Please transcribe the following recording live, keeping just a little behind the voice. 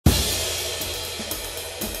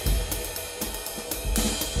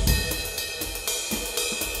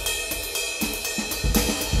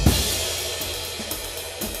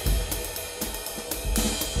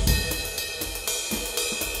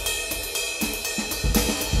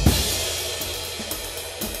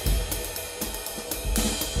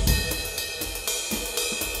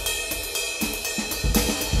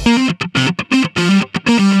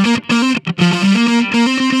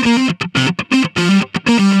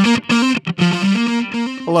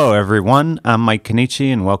Hello, everyone. I'm Mike Cannici,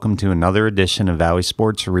 and welcome to another edition of Valley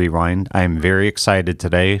Sports Rewind. I am very excited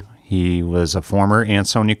today. He was a former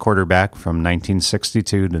Ansonia quarterback from 1962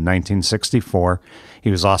 to 1964. He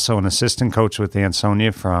was also an assistant coach with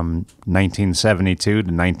Ansonia from 1972 to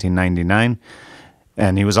 1999.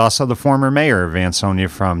 And he was also the former mayor of Ansonia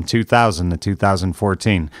from 2000 to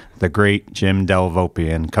 2014, the great Jim Della Volpe.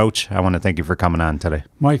 And, Coach, I want to thank you for coming on today.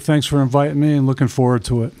 Mike, thanks for inviting me and looking forward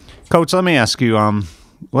to it. Coach, let me ask you,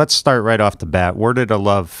 let's start right off the bat. Where did a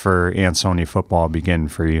love for Ansonia football begin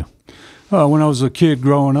for you? When I was a kid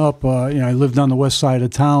growing up, I lived on the west side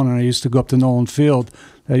of town, and I used to go up to Nolan Field.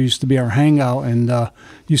 That used to be our hangout, and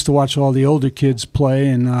used to watch all the older kids play,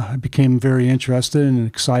 and I became very interested and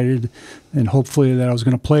excited, and hopefully that I was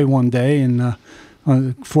going to play one day, and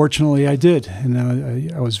fortunately I did,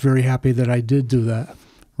 and I was very happy that I did do that.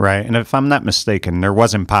 Right, and if I'm not mistaken, there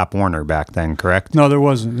wasn't Pop Warner back then, correct? No, there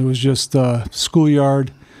wasn't. It was just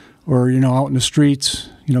schoolyard or, out in the streets,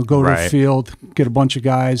 go to the field, get a bunch of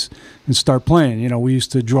guys, and start playing. We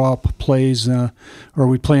used to draw up plays, or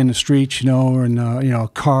we'd play in the streets, and, a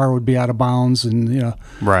car would be out of bounds, and,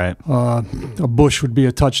 right. A bush would be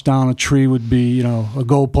a touchdown, a tree would be, a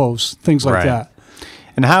goalpost, things like that.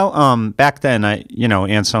 And how, back then,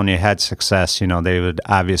 Ansonia had success. They would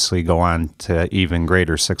obviously go on to even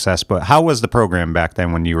greater success. But how was the program back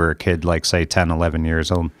then when you were a kid, like, say, 10, 11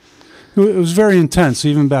 years old? It was very intense,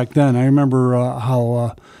 even back then. I remember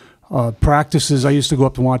how practices, I used to go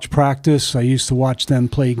up and watch practice. I used to watch them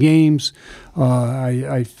play games.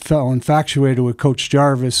 I fell infatuated with Coach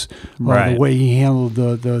Jarvis, the way he handled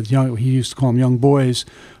the young, he used to call them young boys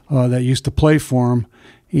that used to play for him.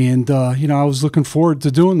 And, I was looking forward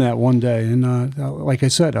to doing that one day. And like I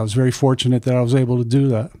said, I was very fortunate that I was able to do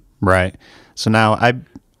that. Right. So now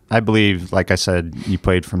I believe, like I said, you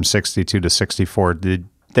played from 62 to 64. Did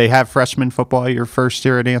they have freshman football your first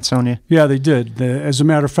year at Ansonia? Yeah, they did. As a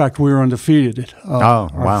matter of fact, we were undefeated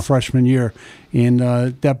our freshman year. And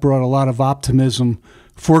that brought a lot of optimism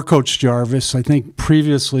for Coach Jarvis. I think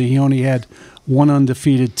previously he only had one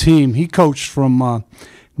undefeated team. He coached from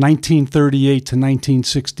 1938 to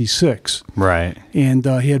 1966. Right. And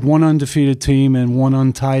he had one undefeated team and one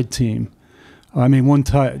untied team.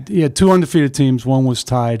 He had two undefeated teams. One was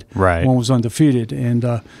tied. Right. One was undefeated.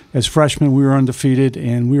 And as freshmen, we were undefeated,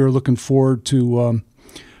 and we were looking forward to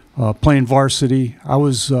playing varsity. I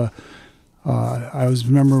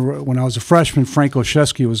remember when I was a freshman, Frank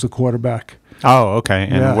Olszewski was the quarterback. Oh, okay.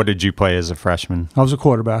 And what did you play as a freshman? I was a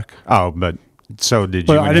quarterback. Oh, but so did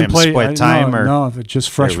you and him split time? No, just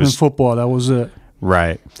freshman football. That was it.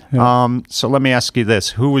 Right. Yeah. So let me ask you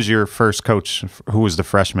this. Who was your first coach? Who was the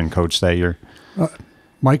freshman coach that year?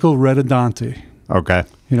 Michael Redodante. Okay.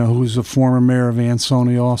 Who was a former mayor of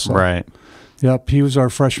Ansonia also. Right. Yep, he was our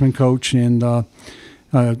freshman coach, and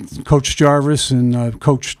Coach Jarvis and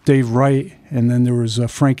Coach Dave Wright, and then there was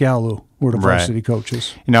Frank Allu were the varsity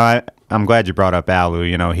coaches. I'm glad you brought up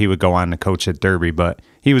Allu. He would go on to coach at Derby, but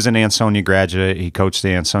he was an Ansonia graduate. He coached the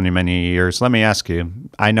Ansonia many years. Let me ask you,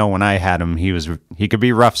 I know when I had him, he could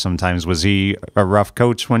be rough sometimes. Was he a rough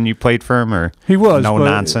coach when you played for him, or he was no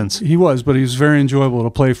nonsense? He was, but he was very enjoyable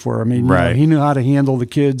to play for. He knew how to handle the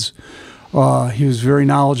kids. He was very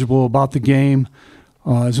knowledgeable about the game.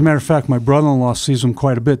 As a matter of fact, my brother-in-law sees him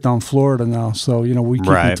quite a bit down Florida now, so we keep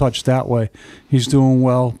in touch that way. He's doing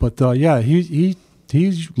well, but he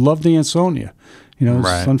loved Ansonia.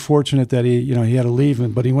 It's unfortunate that he had to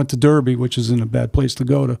leave, but he went to Derby, which isn't a bad place to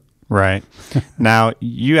go to. Right. Now,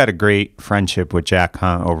 you had a great friendship with Jack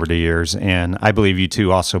Hunt over the years, and I believe you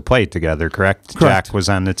two also played together, correct? Jack was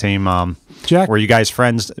on the team. Jack, were you guys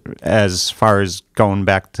friends as far as going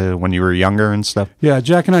back to when you were younger and stuff? Yeah,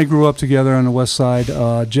 Jack and I grew up together on the west side.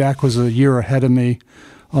 Jack was a year ahead of me.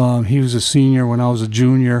 He was a senior when I was a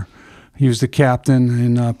junior. He was the captain,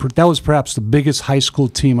 and that was perhaps the biggest high school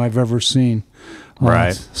team I've ever seen,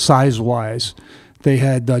 size-wise. They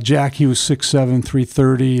had Jack, he was 6'7",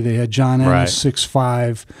 330. They had John Ennis,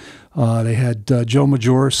 6'5". They had Joe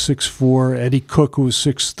Majoris, 6'4". Eddie Cook, who was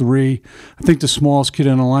 6'3". I think the smallest kid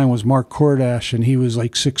on the line was Mark Kordash, and he was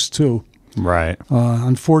like 6'2". Right.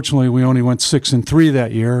 Unfortunately, we only went 6-3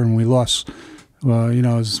 that year, and we lost.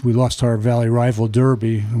 We lost our Valley rival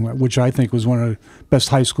Derby, which I think was one of the best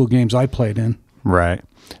high school games I played in. Right.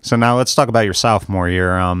 So now let's talk about your sophomore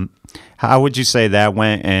year. How would you say that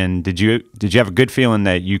went, and did you have a good feeling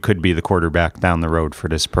that you could be the quarterback down the road for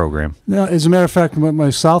this program? No, as a matter of fact, my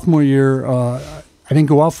sophomore year, I didn't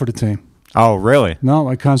go out for the team. Oh, really? No,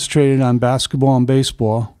 I concentrated on basketball and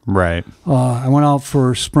baseball. Right. I went out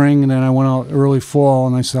for spring, and then I went out early fall,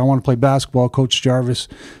 and I said, I want to play basketball. Coach Jarvis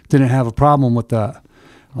didn't have a problem with that.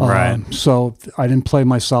 Right. So I didn't play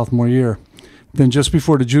my sophomore year. Then just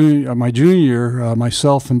before my junior year,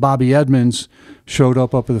 myself and Bobby Edmonds showed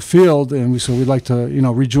up at the field, and we said we'd like to,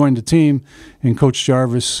 rejoin the team. And Coach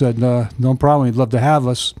Jarvis said, no problem, he'd love to have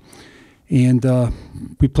us. And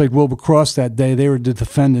we played Wilbur Cross that day. They were the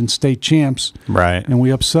defending state champs. Right. And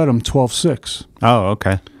we upset them 12-6. Oh,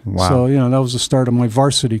 okay. Wow. So, that was the start of my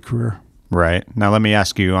varsity career. Right. Now, let me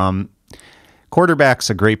ask you, quarterback's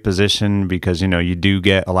a great position because, you do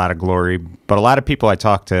get a lot of glory. But a lot of people I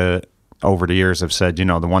talk to over the years have said, the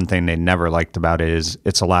one thing they never liked about it is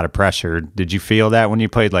it's a lot of pressure. Did you feel that when you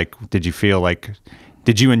played?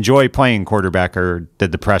 Did you enjoy playing quarterback, or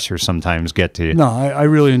did the pressure sometimes get to you? No, I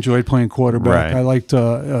really enjoyed playing quarterback. Right. I liked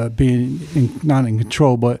being not in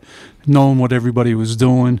control, but knowing what everybody was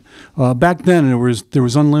doing. Back then, there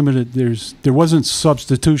was unlimited. There wasn't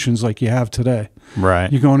substitutions like you have today.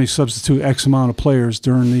 Right. You can only substitute X amount of players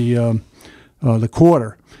during the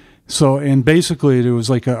quarter. So, and basically, there was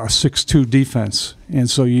like a 6-2 defense, and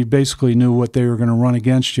so you basically knew what they were going to run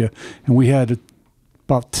against you. And we had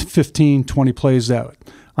about 15, 20 plays that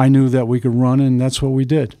I knew that we could run, and that's what we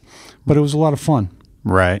did. But it was a lot of fun.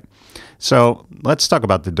 Right. So let's talk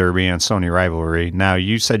about the Derby Ansonia rivalry. Now,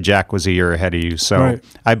 you said Jack was a year ahead of you, so right.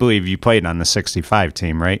 I believe you played on the 65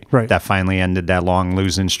 team, right? Right. That finally ended that long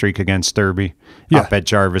losing streak against Derby up at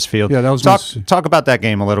Jarvis Field. Yeah, that was talk about that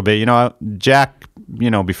game a little bit. Jack,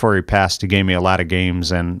 before he passed, he gave me a lot of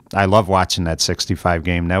games, and I love watching that 65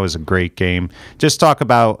 game. That was a great game. Just talk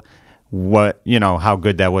about how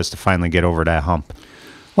good that was to finally get over that hump.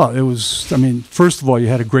 Well, it was, first of all, you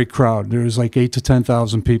had a great crowd. There was like 8,000 to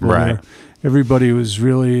 10,000 people there. Everybody was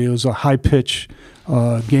it was a high-pitch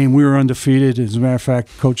game. We were undefeated. As a matter of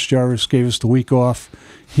fact, Coach Jarvis gave us the week off.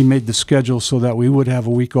 He made the schedule so that we would have a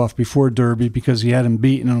week off before Derby because he hadn't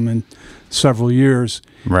beaten them in several years.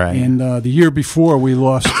 Right. And the year before, we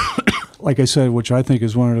lost, like I said, which I think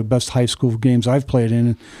is one of the best high school games I've played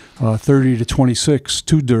in, 30-26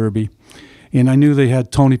 to Derby. And I knew they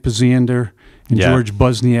had Tony Pazzander and George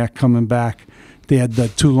Busniak coming back. They had the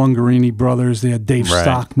two Lungarini brothers. They had Dave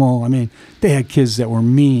Stockmo. They had kids that were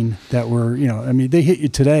mean, that were, they hit you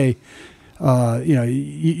today.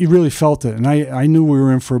 You really felt it. And I knew we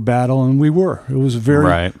were in for a battle, and we were. It was a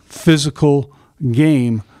very physical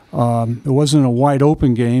game. It wasn't a wide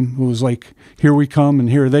open game. It was like, here we come and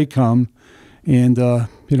here they come. And,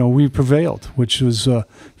 we prevailed, which was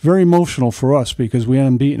very emotional for us because we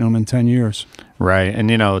hadn't beaten them in 10 years. Right. And,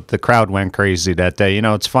 the crowd went crazy that day.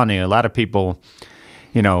 It's funny. A lot of people,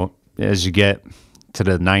 as you get to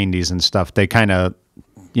the 90s and stuff, they kind of,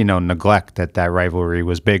 neglect that rivalry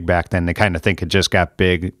was big back then. They kind of think it just got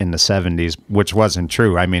big in the 70s, which wasn't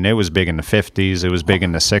true. It was big in the 50s. It was big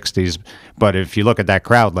in the 60s. But if you look at that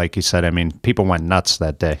crowd, like you said, people went nuts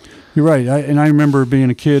that day. You're right. I remember being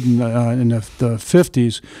a kid in the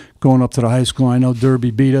 50s, going up to the high school. I know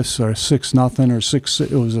Derby beat us, or 6-0, or 6.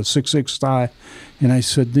 It was a 6-6 tie. And I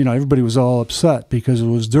said, everybody was all upset because it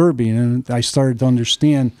was Derby. And I started to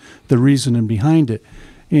understand the reasoning behind it.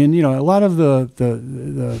 And, a lot of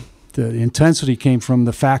the intensity came from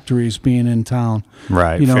the factories being in town.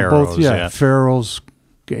 Right. Farrell's, Farrell's,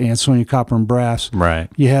 Ansonia Copper and Brass. Right.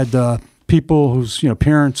 You had people whose,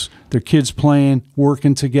 parents, their kids playing,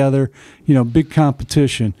 working together, big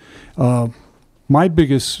competition. My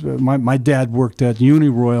biggest, my dad worked at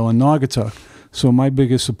Uniroyal in Naugatuck. So my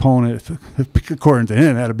biggest opponent, according to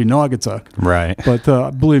him, had to be Naugatuck. Right. But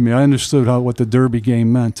believe me, I understood what the Derby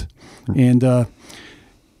game meant. And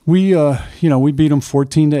we beat them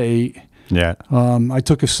 14-8. Yeah. I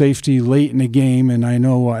took a safety late in the game, and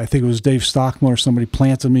I think it was Dave Stockmo or somebody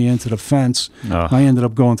planted me into the fence. Oh. I ended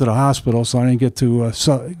up going to the hospital, so I didn't get to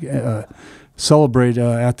celebrate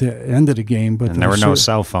at the end of the game. But there were no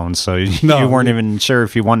cell phones, so you weren't even sure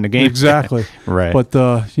if you won the game. Exactly. Right. But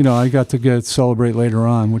I got to celebrate later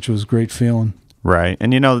on, which was a great feeling. Right.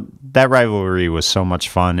 And that rivalry was so much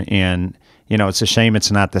fun, and it's a shame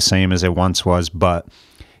it's not the same as it once was. But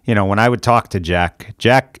when I would talk to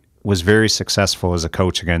Jack was very successful as a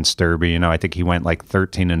coach against Derby. I think he went like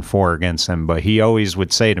 13-4 against them, but he always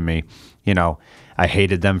would say to me, I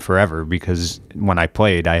hated them forever because when I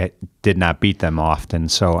played, I did not beat them often.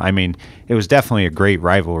 So, it was definitely a great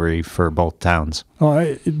rivalry for both towns.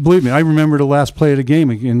 Oh, believe me, I remember the last play of the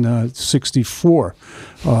game in '64.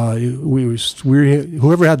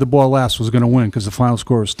 Whoever had the ball last was going to win because the final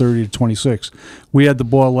score was 30-26. We had the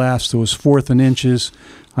ball last. It was 4th and inches.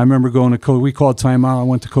 I remember going to coach. We called timeout. I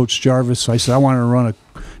went to Coach Jarvis. I said, I wanted to run a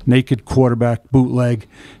naked quarterback bootleg.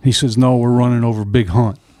 He says, no, we're running over Big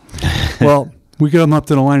Hunt. Well, we got him up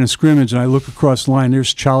to the line of scrimmage, and I look across the line.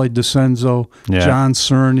 There's Charlie DeCenzo, John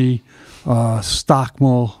Cerny,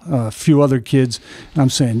 Stockmel, a few other kids. And I'm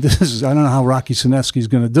saying, I don't know how Rocky Sineski's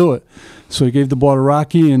going to do it. So he gave the ball to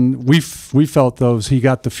Rocky, and we felt he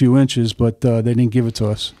got the few inches, but they didn't give it to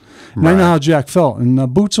us. And I know how Jack felt.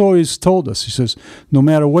 And Boots always told us, he says, no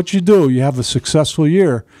matter what you do, you have a successful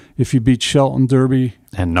year if you beat Shelton, Derby,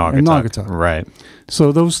 and Naugatuck. Right.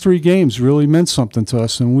 So those 3 games really meant something to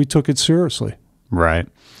us, and we took it seriously. Right.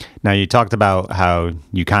 Now, you talked about how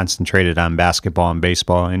you concentrated on basketball and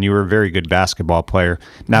baseball, and you were a very good basketball player.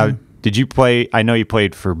 Now, did you play? I know you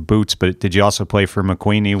played for Boots, but did you also play for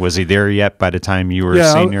McQueenie? Was he there yet by the time you were a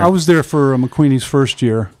senior? I was there for McQueenie's first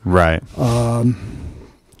year. Right.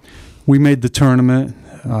 We made the tournament.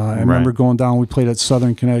 I remember going down. We played at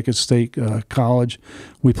Southern Connecticut State College.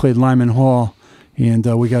 We played Lyman Hall, and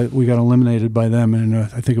we got eliminated by them, and I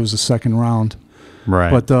think it was the second round.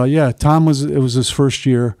 Right. But Tom it was his first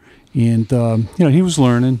year, and he was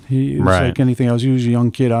learning. He was like anything else. He was a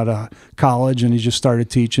young kid out of college, and he just started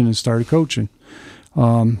teaching and started coaching.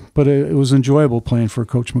 But it was enjoyable playing for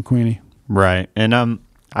Coach McQueenie. Right. And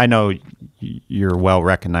I know you're well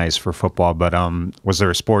recognized for football, but was there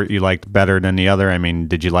a sport you liked better than the other? I mean,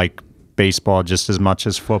 did you like baseball just as much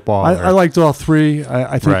as football? I liked all 3.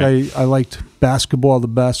 I think I liked basketball the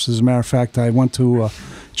best. As a matter of fact, I went to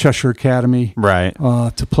Cheshire Academy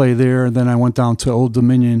to play there. Then I went down to Old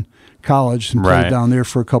Dominion College and played down there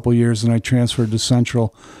for a couple of years, and I transferred to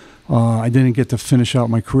Central. I didn't get to finish out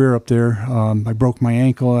my career up there. I broke my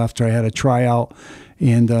ankle after I had a tryout,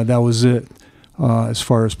 and that was it as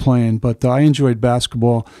far as playing. But I enjoyed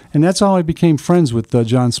basketball, and that's how I became friends with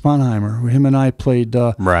John Sponheimer. Him and I played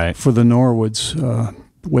for the Norwoods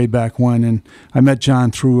way back when, and I met John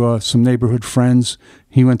through some neighborhood friends.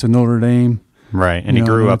 He went to Notre Dame. Right, and he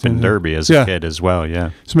grew up in Derby as a kid as well,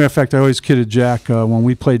 yeah. As a matter of fact, I always kidded Jack when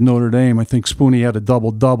we played Notre Dame. I think Spoonie had a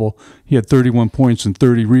double-double. He had 31 points and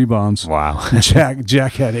 30 rebounds. Wow.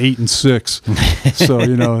 Jack had 8 and 6. So,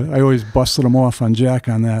 I always busted him off on Jack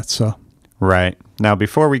on that. So. Right. Now,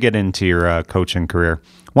 before we get into your coaching career,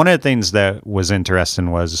 one of the things that was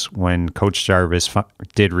interesting was when Coach Jarvis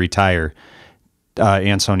did retire,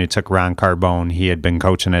 Ansonia took Ron Carbone. He had been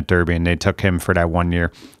coaching at Derby, and they took him for that 1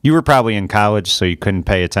 year. You were probably in college, so you couldn't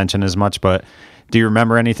pay attention as much, but do you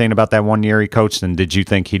remember anything about that 1 year he coached, and did you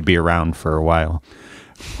think he'd be around for a while?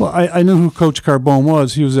 Well, I knew who Coach Carbone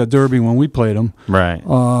was. He was at Derby when we played him. Right.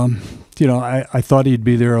 I thought he'd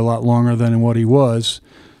be there a lot longer than what he was.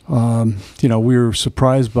 We were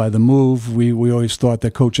surprised by the move. We always thought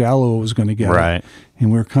that Coach Allo was going to get it,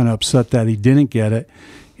 and we were kind of upset that he didn't get it.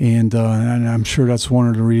 And I'm sure that's one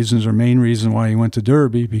of the reasons, or main reason, why he went to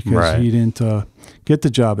Derby, because he didn't get the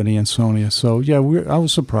job at Ansonia. So, yeah, I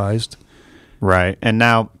was surprised. Right. And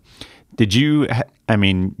now, did you,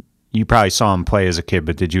 you probably saw him play as a kid,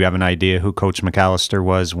 but did you have an idea who Coach McAllister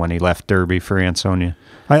was when he left Derby for Ansonia?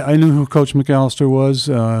 I knew who Coach McAllister was.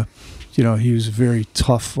 He was a very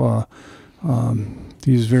tough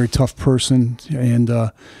he was a very tough person, and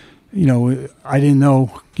I didn't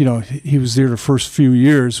know, he was there the first few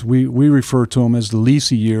years. We refer to him as the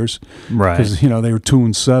Lisi years, because they were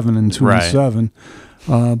 2-7 and 2-7.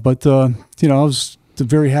 But I was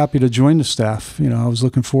very happy to join the staff. I was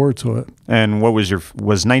looking forward to it. And what was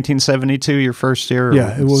 1972 your first year?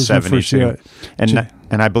 Yeah, it was 72. My first year.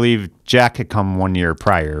 And I believe Jack had come 1 year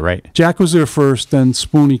prior, right? Jack was there first, then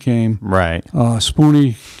Spoonie came. Right.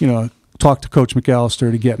 Spoonie, talked to Coach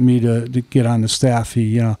McAllister to get me to get on the staff.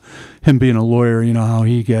 He, him being a lawyer, how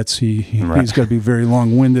he gets. He's got to be very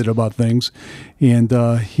long-winded about things, and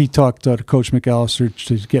he talked to Coach McAllister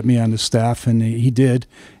to get me on the staff, and he did.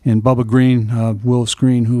 And Bubba Green, Willis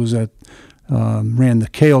Green, who was ran the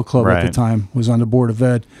Kale Club at the time, was on the board of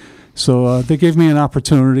ed. So they gave me an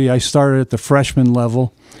opportunity. I started at the freshman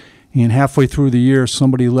level, and halfway through the year,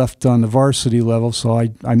 somebody left on the varsity level, so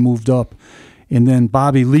I moved up. And then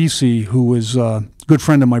Bobby Lisi, who was a good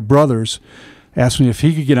friend of my brother's, asked me if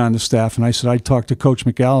he could get on the staff, and I said I'd talk to Coach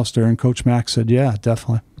McAllister, and Coach Mack said, yeah,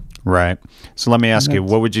 definitely. Right. So let me ask you,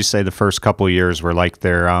 what would you say the first couple of years were like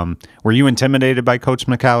there? Were you intimidated by Coach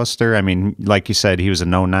McAllister? I mean, like you said, he was a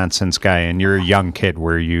no-nonsense guy, and you're a young kid.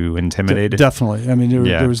 Were you intimidated? Definitely. I mean,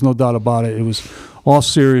 there was no doubt about it. It was all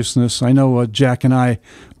seriousness. I know Jack and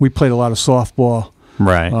we played a lot of softball.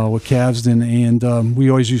 With Cavsden, and we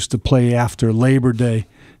always used to play after Labor Day,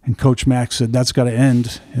 and Coach Mack said, that's got to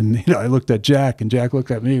end. And I looked at Jack, and Jack looked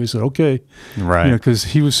at me, and he said, okay. Because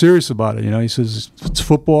he was serious about it. He says, it's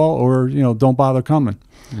football, or, don't bother coming.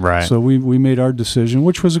 So we made our decision,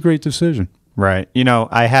 which was a great decision. Right.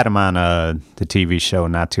 I had him on the TV show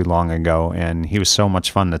not too long ago, and he was so much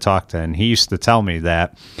fun to talk to, and he used to tell me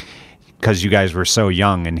that because you guys were so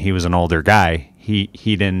young and he was an older guy, he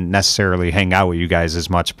didn't necessarily hang out with you guys as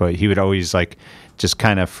much, but he would always like just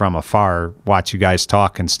kind of from afar watch you guys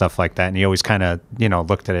talk and stuff like that. And he always kind of,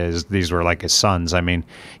 looked at it as these were like his sons. I mean,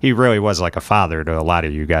 he really was like a father to a lot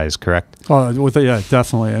of you guys, correct? Yeah,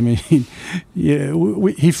 definitely. I mean,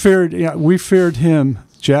 we feared him,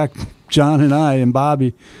 Jack, John, and I, and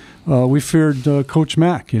Bobby. We feared Coach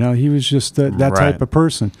Mack. He was just that Right. type of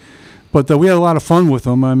person. But we had a lot of fun with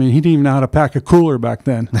him. I mean, he didn't even know how to pack a cooler back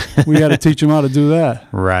then. We had to teach him how to do that.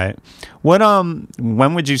 Right. What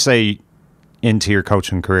when would you say into your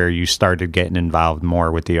coaching career you started getting involved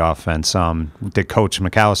more with the offense? Did Coach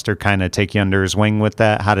McAllister kind of take you under his wing with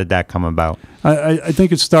that? How did that come about? I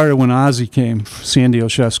think it started when Ozzie came, Sandy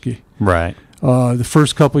Olszewski. Right. The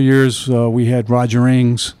first couple of years we had Roger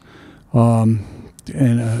Ings and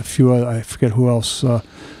a few other, I forget who else.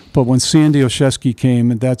 But when Sandy Olszewski came,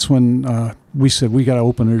 that's when we said we got to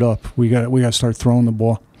open it up. We got to start throwing the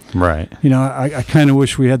ball. Right. I kind of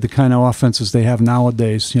wish we had the kind of offenses they have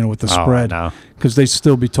nowadays. With the spread, because they'd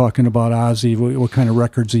still be talking about Ozzie, what kind of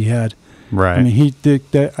records he had. Right. I mean, he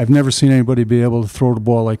did that. I've never seen anybody be able to throw the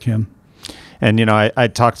ball like him. And I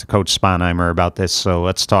talked to Coach Sponheimer about this, so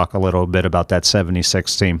let's talk a little bit about that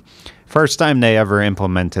 76 team. First time they ever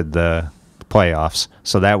implemented the playoffs,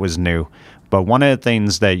 so that was new. But one of the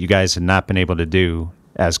things that you guys had not been able to do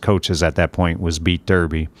as coaches at that point was beat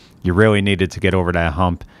Derby. You really needed to get over that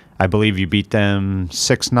hump. I believe you beat them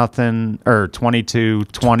 6-0 or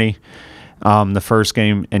 22-20 the first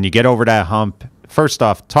game, and you get over that hump. First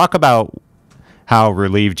off, talk about how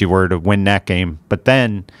relieved you were to win that game. But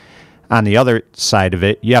then on the other side of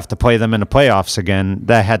it, you have to play them in the playoffs again.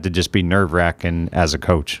 That had to just be nerve-wracking as a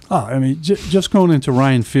coach. I mean, just going into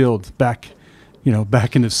Ryan Field back in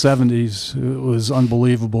the 70s, it was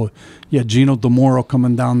unbelievable. You had Gino DeMoro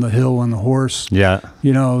coming down the hill on the horse. Yeah.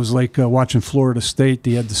 It was like watching Florida State.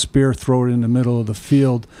 They had the spear, throw it in the middle of the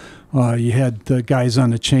field. You had guys on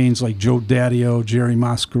the chains like Joe Daddio, Jerry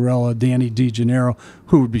Mascarella, Danny DeGennaro,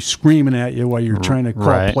 who would be screaming at you while you're trying to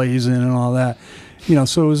call plays in and all that.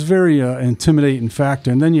 So it was very intimidating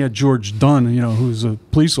factor. And then you had George Dunn, who's a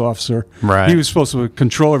police officer. Right. He was supposed to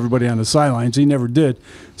control everybody on the sidelines. He never did.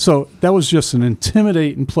 So that was just an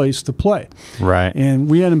intimidating place to play. Right. And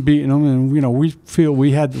we hadn't beaten them, and we felt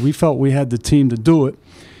we had the team to do it.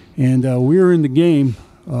 And we were in the game,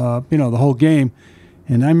 the whole game.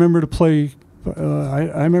 And I remember to play.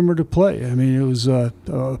 I mean, it was a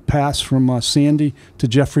pass from Sandy to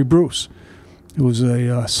Jeffrey Bruce. It was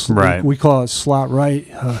we call it slot right,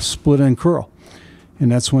 split end curl. And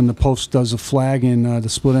that's when the post does a flag and the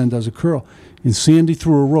split end does a curl. And Sandy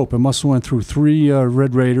threw a rope. It must have went through three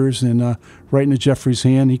Red Raiders and right into Jeffrey's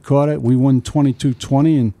hand. He caught it. We won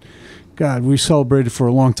 22-20, and God, we celebrated for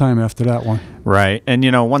a long time after that one. Right. And,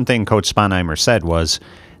 one thing Coach Sponheimer said was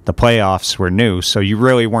the playoffs were new, so you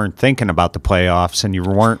really weren't thinking about the playoffs, and you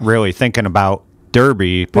weren't really thinking about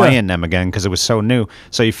Derby playing them again because it was so new.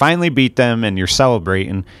 So you finally beat them and you're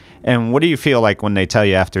celebrating. And what do you feel like when they tell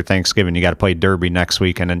you after Thanksgiving you got to play Derby next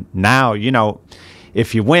week? And now,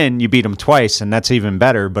 if you win, you beat them twice, and that's even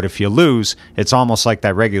better. But if you lose, it's almost like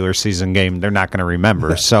that regular season game they're not going to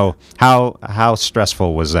remember. So how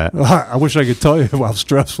stressful was that? I wish I could tell you how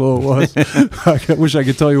stressful it was. I wish I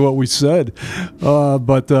could tell you what we said.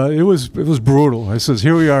 But it was brutal. I says,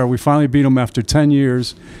 here we are. We finally beat them after 10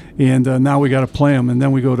 years, and now we got to play them. And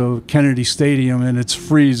then we go to Kennedy Stadium, and it's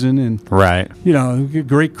freezing. And,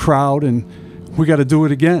 great crowd, and we got to do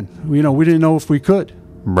it again. We didn't know if we could.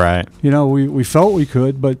 Right. We felt we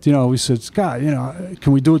could, but, we said, Scott,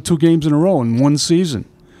 can we do it 2 games in a row in one season?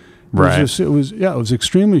 It was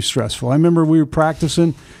extremely stressful. I remember we were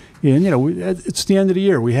practicing, and, it's the end of the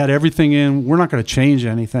year. We had everything in. We're not going to change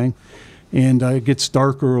anything. And it gets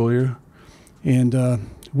dark earlier. And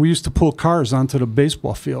we used to pull cars onto the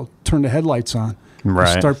baseball field, turn the headlights on, and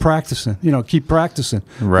start practicing, keep practicing.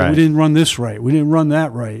 Right. We didn't run this right. We didn't run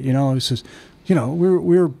that right. It says, we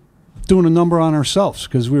were doing a number on ourselves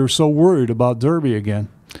because we were so worried about Derby again.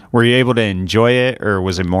 Were you able to enjoy it, or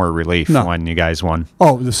was it more relief when you guys won?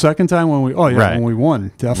 Oh, the second time when we when we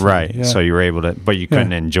won, definitely. Right. Yeah. So you were able to, but you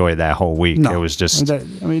couldn't enjoy that whole week. No. It was just.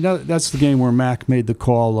 That's the game where Mac made the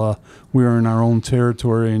call. We were in our own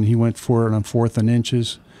territory, and he went for it on 4th and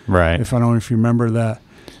inches. Right. I don't know if you remember that.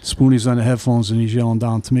 Spoonie's on the headphones, and he's yelling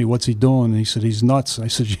down to me, "What's he doing?" And he said, "He's nuts." I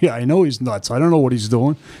said, "Yeah, I know he's nuts. I don't know what he's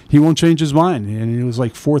doing. He won't change his mind." And it was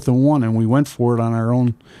like 4th and 1, and we went for it on our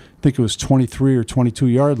own. I think it was 23 or 22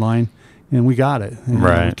 yard line, and we got it. And,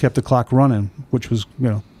 we kept the clock running, which was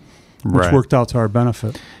which worked out to our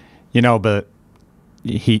benefit. But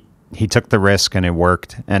he took the risk and it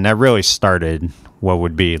worked, and that really started what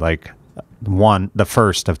would be like won the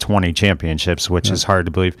first of 20 championships, which is hard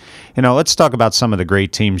to believe. Let's talk about some of the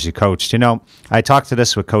great teams you coached. I talked to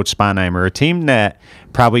this with Coach Sponheimer. A team that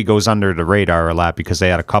probably goes under the radar a lot because they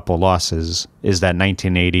had a couple losses is that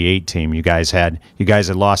 1988 team you guys had. You guys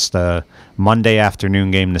had lost the Monday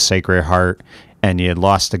afternoon game to Sacred Heart, and you had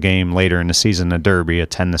lost a game later in the season, the Derby, a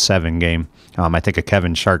 10-7 game. I think a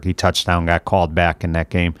Kevin Sharkey touchdown got called back in that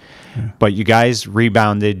game. Yeah. But you guys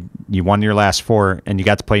rebounded. You won your last 4, and you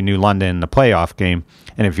got to play New London in the playoff game.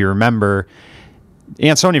 And if you remember,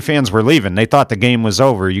 Ansonia fans were leaving. They thought the game was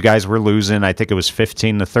over. You guys were losing. I think it was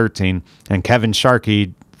 15-13. And Kevin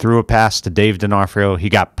Sharkey threw a pass to Dave D'Onofrio. He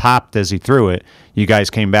got popped as he threw it. You guys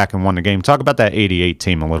came back and won the game. Talk about that 88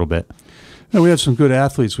 team a little bit. Yeah, we had some good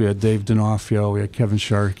athletes. We had Dave D'Onofrio. We had Kevin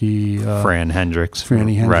Sharkey. Franny Hendricks.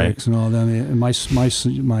 Right. And all them. And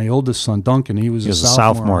my oldest son, Duncan, he was a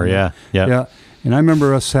sophomore. Yeah. And I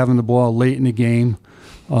remember us having the ball late in the game.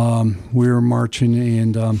 We were marching,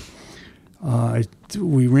 and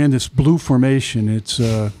we ran this blue formation. It's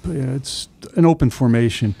an open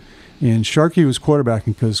formation. And Sharkey was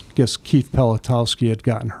quarterbacking because I guess Keith Pelotowski had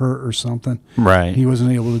gotten hurt or something. Right. He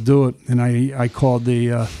wasn't able to do it. And I called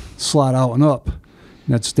the slot out and up. And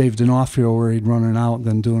that's Dave D'Onofrio where he'd run it out and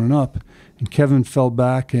then doing it up. And Kevin fell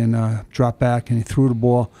back and dropped back and he threw the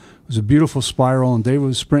ball. It was a beautiful spiral, and Dave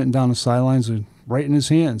was sprinting down the sidelines and right in his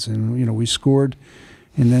hands. And, we scored.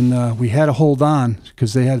 And then we had to hold on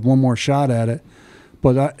because they had one more shot at it.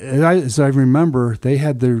 But as I remember, they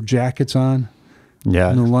had their jackets on.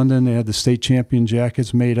 Yeah. In London, they had the state champion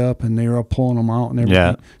jackets made up, and they were pulling them out and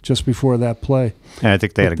everything just before that play. And I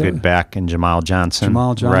think they had a good back in Jamal Johnson.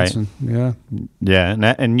 Right? Yeah.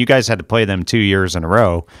 Yeah, and you guys had to play them 2 years in a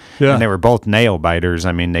row. Yeah. And they were both nail biters.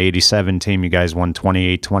 I mean, the 87 team, you guys won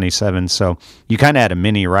 28-27, so you kind of had a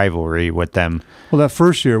mini rivalry with them. Well, that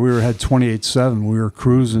first year, we had 28-7. We were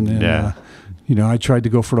cruising, and I tried to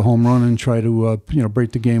go for the home run and try to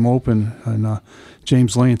break the game open, and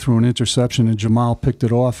James Lane threw an interception, and Jamal picked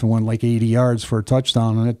it off and went like 80 yards for a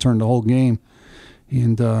touchdown, and it turned the whole game.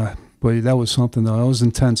 And but that was something, though. That was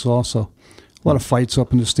intense also. A lot of fights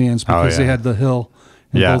up in the stands because they had the hill,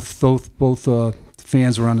 and both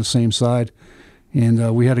fans were on the same side.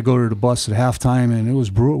 And we had to go to the bus at halftime, and it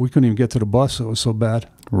was brutal. We couldn't even get to the bus. It was so bad.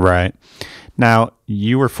 Right. Now,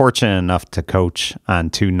 you were fortunate enough to coach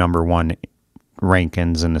on 2 number 1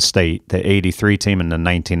 rankings in the state, the 83 team and the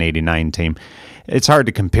 1989 team. It's hard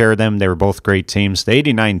to compare them. They were both great teams. The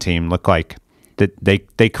 89 team looked like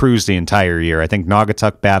they cruised the entire year. I think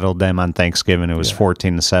Naugatuck battled them on Thanksgiving. It was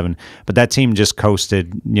 14-7. But that team just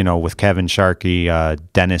coasted, with Kevin Sharkey,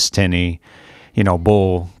 Dennis Tinney,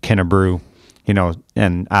 Bull, Kinnebrew,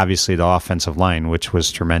 and obviously the offensive line, which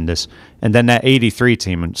was tremendous. And then that 83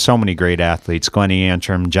 team, and so many great athletes, Glennie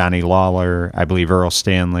Antrim, Johnny Lawler, I believe Earl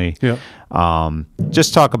Stanley. Yeah.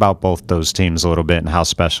 Just talk about both those teams a little bit and how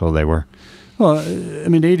special they were. Well, I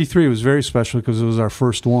mean, 83 was very special because it was our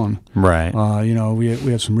first one. Right. We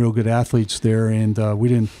had some real good athletes there, and we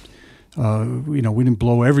didn't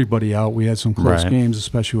blow everybody out. We had some close games,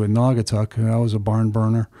 especially with Naugatuck. That was a barn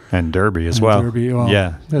burner. And Derby as well. Derby,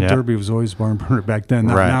 Derby was always a barn burner back then,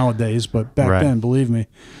 not nowadays, but back then, believe me,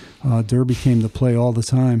 Derby came to play all the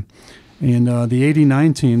time. And the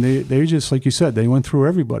 89 team, they just, like you said, they went through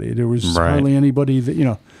everybody. There was hardly anybody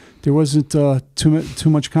that, there wasn't too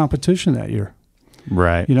much competition that year.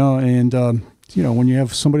 Right. And, when you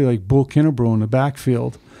have somebody like Bull Kinnebrew in the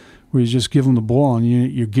backfield where you just give them the ball and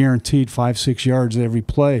you're guaranteed 5-6 yards every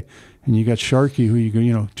play, and you got Sharkey who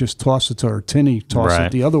you just toss it to, or Tinney toss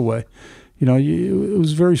it the other way. It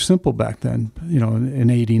was very simple back then,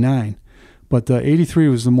 in 89. But 83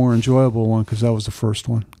 was the more enjoyable one because that was the first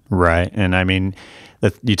one. Right. And, I mean,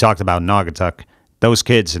 you talked about Naugatuck. Those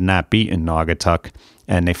kids had not beaten Naugatuck,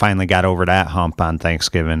 and they finally got over that hump on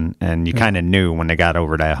Thanksgiving, and you kind of knew when they got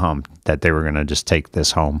over that hump that they were going to just take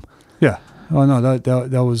this home. Yeah. Oh, no,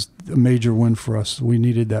 that was a major win for us. We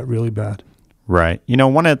needed that really bad. Right.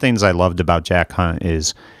 One of the things I loved about Jack Hunt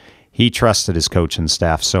is he trusted his coaching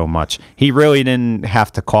staff so much. He really didn't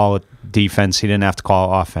have to call it defense. He didn't have to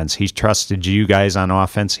call offense. He trusted you guys on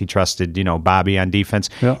offense. He trusted, Bobby on defense.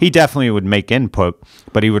 Yeah. He definitely would make input,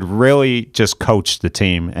 but he would really just coach the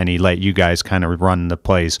team, and he let you guys kind of run the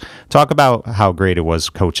plays. Talk about how great it was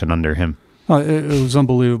coaching under him. It was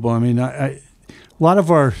unbelievable. I mean, a lot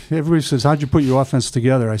of everybody says, how'd you put your offense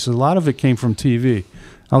together? I said, a lot of it came from TV.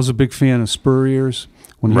 I was a big fan of Spurrier's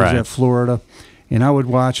when he was at Florida, and I would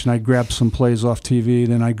watch, and I'd grab some plays off TV,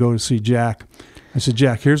 then I'd go to see Jack. I said,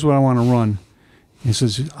 Jack, here's what I want to run. He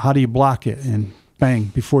says, how do you block it? And bang,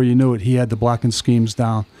 before you knew it, he had the blocking schemes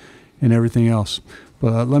down and everything else.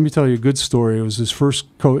 But let me tell you a good story. It was his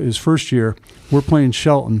first year. We're playing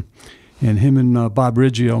Shelton, and him and Bob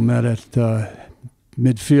Riggio met at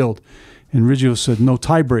midfield. And Riggio said, no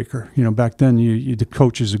tiebreaker. You know, back then the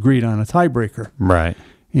coaches agreed on a tiebreaker. Right.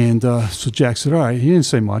 And so Jack said, all right. He didn't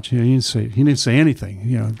say much. He didn't say anything.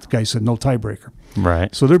 You know, the guy said, no tiebreaker.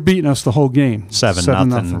 Right. So they're beating us the whole game.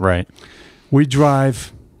 7-0. Right. We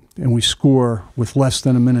drive, and we score with less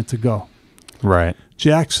than a minute to go. Right.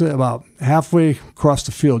 Jack's about halfway across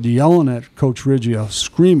the field yelling at Coach Riggio,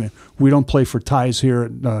 screaming, we don't play for ties here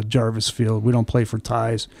at Jarvis Field. We don't play for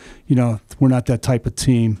ties. You know, we're not that type of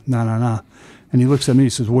team. Nah. And he looks at me, he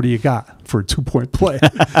says, what do you got for a 2-point play?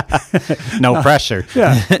 No pressure.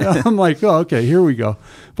 Yeah. I'm like, oh, okay, here we go.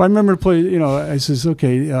 If I remember to play, you know, I says,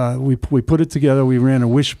 okay, we put it together. We ran a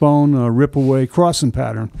wishbone, rip-away crossing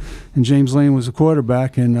pattern. And James Lane was the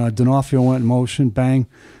quarterback, and D'Onofrio went in motion, bang.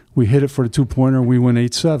 We hit it for the 2-pointer. We win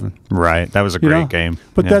 8-7. Right. That was a great game.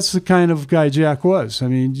 But that's the kind of guy Jack was. I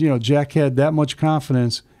mean, you know, Jack had that much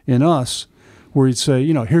confidence in us where he'd say,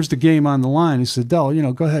 you know, here's the game on the line. He said, Del, you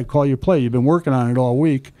know, go ahead, call your play. You've been working on it all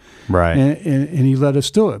week. Right. And he let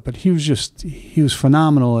us do it. But he was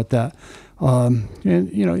phenomenal at that. And,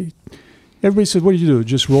 you know, everybody said, what do you do?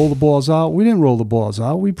 Just roll the balls out? We didn't roll the balls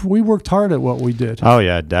out. We worked hard at what we did. Oh,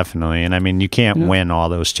 yeah, definitely. And, I mean, you can't win all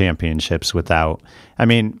those championships without – I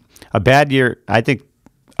mean, a bad year – I think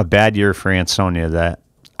a bad year for Ansonia that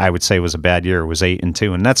I would say was a bad year was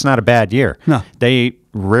 8-2, and that's not a bad year. No. They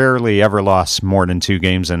rarely ever lost more than 2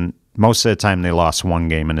 games, and most of the time they lost 1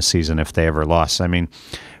 game in a season if they ever lost. I mean,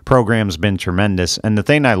 program's been tremendous, and the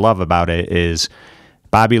thing I love about it is –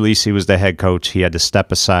 Bobby Lisi was the head coach. He had to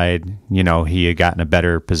step aside. You know, he had gotten a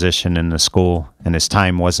better position in the school, and his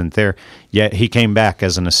time wasn't there. Yet he came back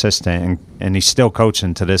as an assistant, and he's still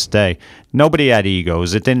coaching to this day. Nobody had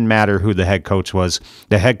egos. It didn't matter who the head coach was.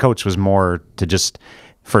 The head coach was more to just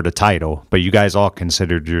for the title, but you guys all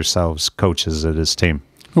considered yourselves coaches of this team.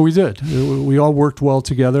 Well, we did. We all worked well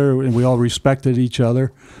together, and we all respected each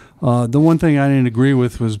other. The one thing I didn't agree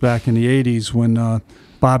with was back in the 80s when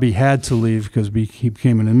Bobby had to leave because he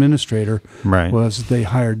became an administrator. Right. Was they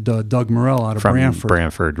hired Doug Morrell out of From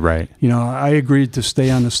Brantford. Right. You know, I agreed to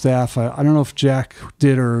stay on the staff. I don't know if Jack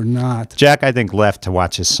did or not. Jack, I think, left to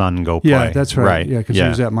watch his son go play. Yeah, that's right. Yeah, because he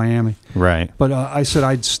was at Miami. Right. But I said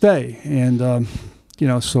I'd stay, and you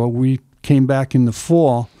know, so we came back in the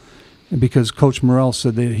fall because Coach Morrell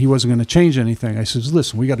said that he wasn't going to change anything. I said,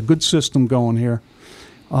 listen, we got a good system going here.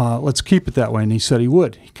 Let's keep it that way. And he said he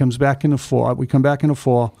would. He comes back in the fall. We come back in the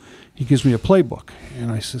fall. He gives me a playbook. And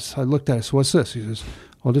I looked at it. I said, what's this? He says,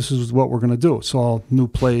 well, this is what we're going to do. It's all new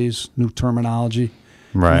plays, new terminology.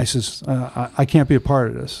 Right. And I says, I can't be a part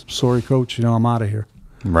of this. Sorry, Coach. You know, I'm out of here.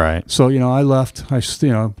 Right. So, you know, I left.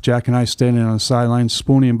 Jack and I standing on the sidelines.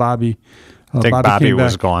 Spoonie and Bobby. I think Bobby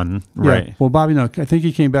was gone. Right. Yeah. Well, Bobby, no. I think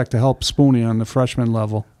he came back to help Spoonie on the freshman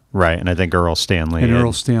level. Right. And I think Earl Stanley.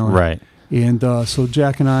 Earl Stanley. Right. And so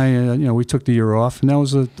Jack and I, we took the year off, and that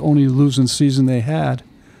was the only losing season they had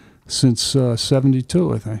since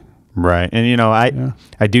 '72, I think. Right. And, you know,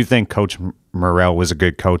 I do think Coach Morrell was a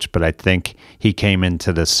good coach, but I think he came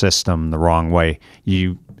into the system the wrong way.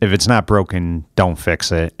 If it's not broken, don't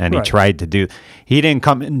fix it. And he tried to he didn't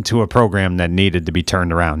come into a program that needed to be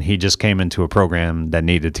turned around. He just came into a program that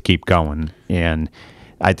needed to keep going. And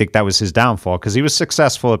I think that was his downfall because he was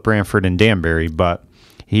successful at Brantford and Danbury, but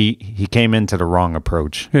he came into the wrong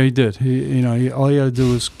approach. Yeah, he did. All he had to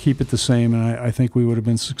do was keep it the same, and I think we would have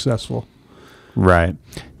been successful. Right.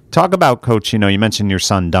 Talk about Coach. You know, you mentioned your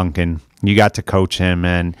son Duncan. You got to coach him,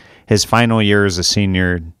 and his final year as a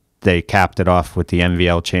senior, they capped it off with the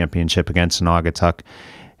MVL championship against Naugatuck.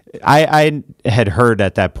 I had heard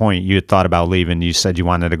at that point you had thought about leaving. You said you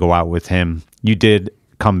wanted to go out with him. You did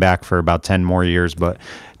come back for about 10 more years, but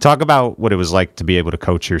talk about what it was like to be able to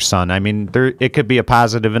coach your son. I mean, it could be a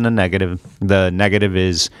positive and a negative. The negative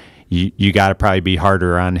is you got to probably be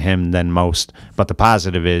harder on him than most, but the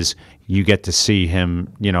positive is you get to see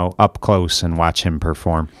him, up close and watch him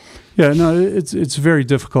perform. Yeah, no, it's very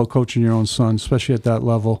difficult coaching your own son, especially at that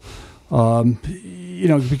level.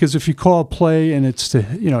 Because if you call a play and it's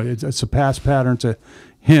a pass pattern to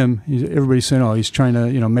him, everybody's saying, oh, he's trying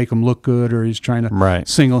to, make him look good, or he's trying to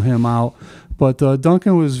single him out. But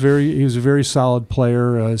Duncan was a very solid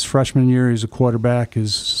player. His freshman year, he was a quarterback.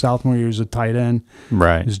 His sophomore year, he was a tight end.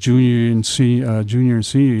 Right. His junior and senior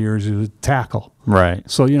years, he was a tackle. Right.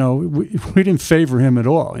 So we didn't favor him at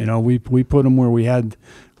all. We put him where we had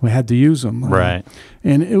to use him. Right.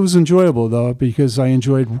 And it was enjoyable though, because I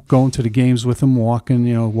enjoyed going to the games with him, walking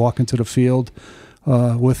to the field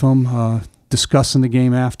with him. Discussing the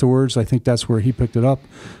game afterwards. I think that's where he picked it up.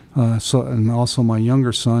 and also my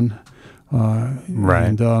younger son.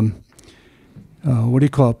 Right. And what do you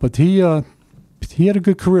call it? But he had a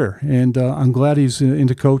good career, and I'm glad he's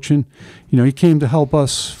into coaching. He came to help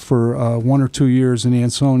us for 1 or 2 years in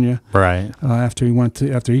Ansonia. Right. After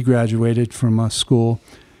he graduated from school,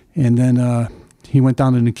 and then he went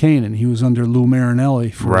down to New Canaan. He was under Lou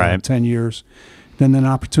Marinelli for 10 years. Then an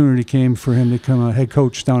opportunity came for him to become a head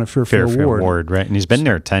coach down at Fairfield Ward. Right? And he's been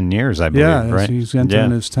there 10 years, I believe. Yeah, right? He's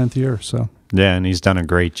entering his 10th year. So. Yeah, and he's done a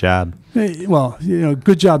great job. Well,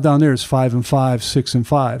 good job down there is 5-5,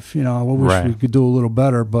 6-5. I wish we could do a little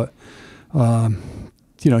better, but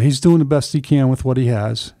he's doing the best he can with what he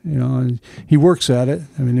has. And he works at it.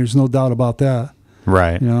 I mean, there's no doubt about that.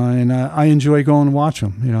 Right. And I enjoy going to watch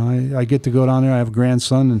him. I get to go down there. I have a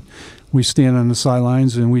grandson, and we stand on the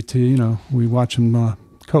sidelines and we watch him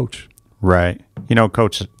coach. Right.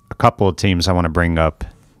 Coach, a couple of teams I want to bring up.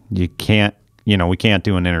 We can't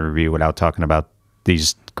do an interview without talking about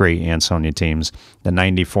these great Ansonia teams, the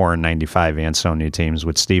 94 and 95 Ansonia teams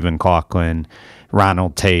with Stephen Coughlin,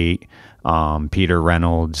 Ronald Tate, Peter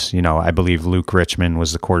Reynolds. I believe Luke Richmond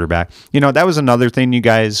was the quarterback. That was another thing you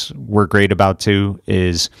guys were great about too,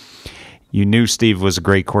 is you knew Steve was a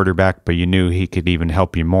great quarterback, but you knew he could even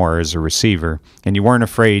help you more as a receiver. And you weren't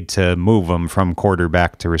afraid to move him from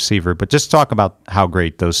quarterback to receiver. But just talk about how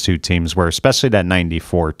great those two teams were, especially that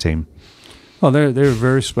 94 team. Well, they were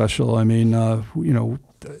very special. I mean,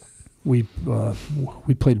 we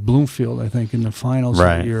played Bloomfield, I think, in the finals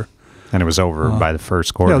that year. And it was over by the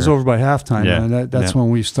first quarter. Yeah, it was over by halftime. Yeah. And that's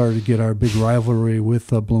when we started to get our big rivalry with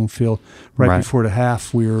Bloomfield. Right before the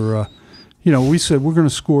half, we were, we said we're going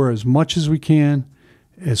to score as much as we can,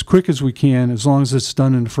 as quick as we can, as long as it's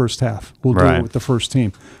done in the first half. We'll do it with the first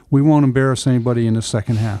team. We won't embarrass anybody in the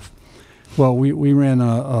second half. Well, we ran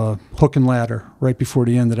a hook and ladder right before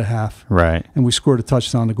the end of the half. Right. And we scored a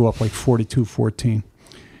touchdown to go up like 42-14.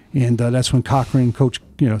 And that's when Cochran, Coach,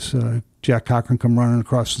 Jack Cochran come running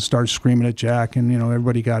across and started screaming at Jack, and,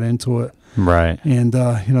 everybody got into it. Right. And,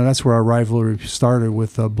 that's where our rivalry started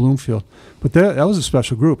with Bloomfield. But that was a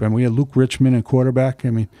special group. And we had Luke Richmond in quarterback.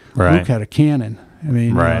 I mean, Luke had a cannon. I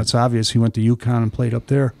mean, it's obvious he went to UConn and played up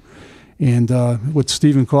there. And with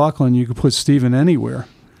Stephen Coughlin, you could put Stephen anywhere.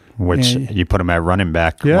 Which you put him at running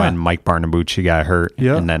back when Mike Barnabucci got hurt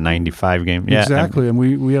in that 95 game. Yeah, exactly. And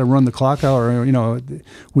we had to run the clock out. Or,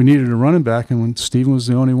 we needed a running back, and when Steven was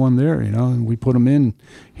the only one there, and we put him in.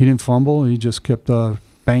 He didn't fumble. He just kept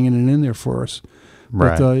banging it in there for us.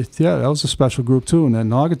 Right. But, that was a special group, too. And that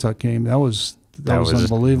Naugatuck game, that was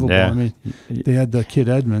unbelievable. Yeah. I mean, they had the kid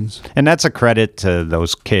Edmonds. And that's a credit to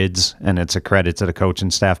those kids, and it's a credit to the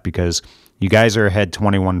coaching staff, because you guys are ahead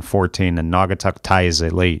 21-14, and Naugatuck ties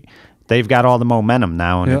it late. They've got all the momentum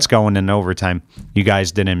now, and it's going in overtime. You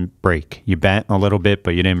guys didn't break. You bent a little bit,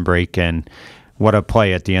 but you didn't break. And what a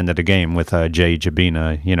play at the end of the game with Jay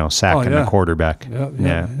Jabina, sacking the quarterback.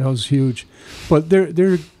 Yeah, that was huge. But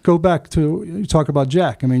there, go back to, you talk about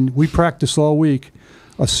Jack. I mean, we practiced all week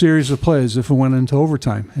a series of plays if it went into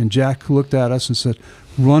overtime. And Jack looked at us and said,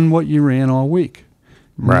 run what you ran all week.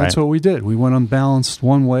 And that's what we did. We went unbalanced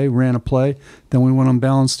one way, ran a play. Then we went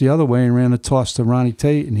unbalanced the other way and ran a toss to Ronnie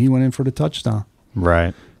Tate, and he went in for the touchdown.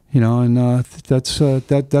 Right. And that's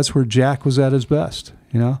where Jack was at his best,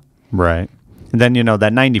 Right. And then,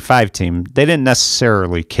 that 95 team, they didn't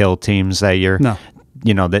necessarily kill teams that year. No.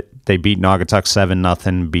 They beat Naugatuck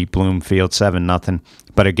 7-0, beat Bloomfield 7-0.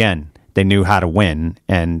 But again, they knew how to win,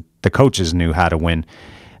 and the coaches knew how to win.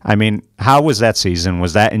 I mean, how was that season?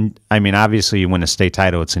 Was that, obviously you win a state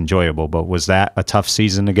title, it's enjoyable, but was that a tough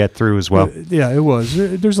season to get through as well? Yeah, it was.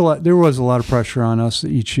 There was a lot of pressure on us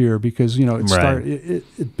each year because,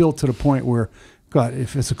 it built to the point where, God,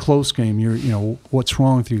 if it's a close game, what's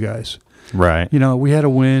wrong with you guys? Right. We had a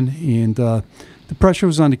win, and the pressure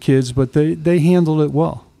was on the kids, but they handled it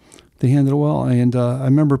well. And I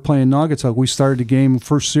remember playing Naugatuck. We started the game,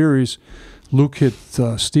 first series, Luke hit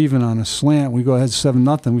Steven on a slant. We go ahead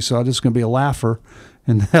 7-0. We saw this is going to be a laugher,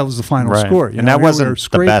 and that was the final score. And that wasn't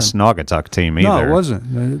the best Naugatuck team either. No, it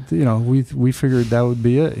wasn't. We figured that would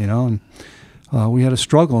be it. And we had a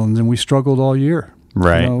struggle, and then we struggled all year.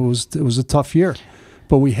 Right. It was a tough year,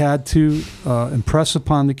 but we had to impress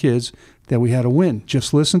upon the kids that we had to win.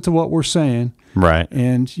 Just listen to what we're saying. Right.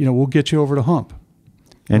 And we'll get you over the hump.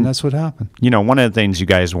 And that's what happened. One of the things you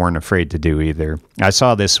guys weren't afraid to do either, I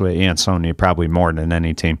saw this with Ansonia probably more than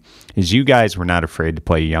any team, is you guys were not afraid to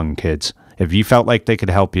play young kids. If you felt like they could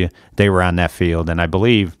help you, they were on that field. And I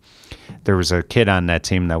believe there was a kid on that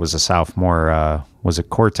team that was a sophomore. Was it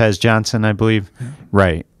Cortez Johnson, I believe? Yeah.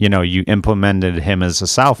 Right. You implemented him as a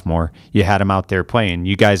sophomore. You had him out there playing.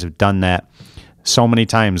 You guys have done that so many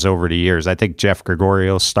times over the years. I think Jeff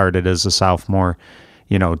Gregorio started as a sophomore.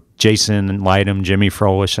 Jason Lydham, Jimmy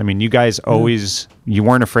Froelich. I mean, you guys always, you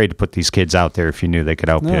weren't afraid to put these kids out there if you knew they could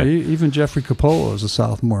help you. Even Jeffrey Capola was a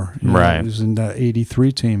sophomore. Right. He was in that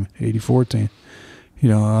 83 team, 84 team.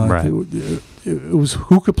 Right. It was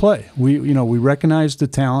who could play. We recognized the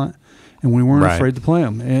talent, and we weren't afraid to play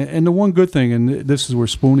them. And the one good thing, and this is where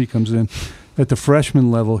Spoonie comes in, at the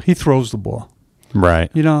freshman level, he throws the ball.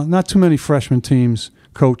 Right. Not too many freshman teams,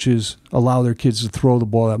 coaches allow their kids to throw the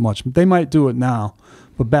ball that much. They might do it now,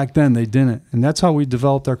 but back then they didn't. And that's how we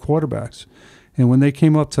developed our quarterbacks. And when they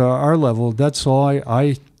came up to our level, that's all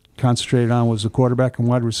I concentrated on was the quarterback and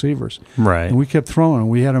wide receivers. Right. And we kept throwing.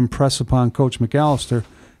 We had to impress upon Coach McAllister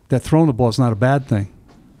that throwing the ball is not a bad thing.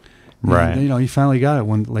 Right. And, he finally got it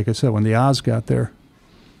when, like I said, when the odds got there.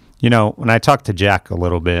 When I talked to Jack a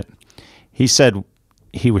little bit, he said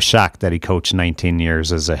he was shocked that he coached 19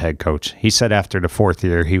 years as a head coach. He said after the 4th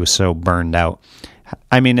year, he was so burned out.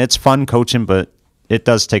 I mean, it's fun coaching, but it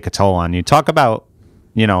does take a toll on you. Talk about,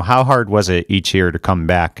 how hard was it each year to come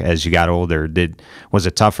back as you got older? Was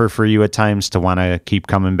it tougher for you at times to want to keep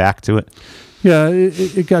coming back to it? Yeah,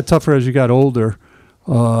 it got tougher as you got older.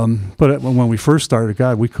 But when we first started,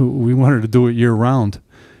 God, we wanted to do it year round.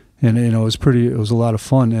 And, it was a lot of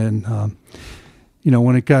fun. And,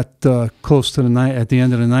 when it got close to at the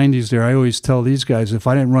end of the 90s there, I always tell these guys, if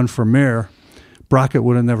I didn't run for mayor, Brockett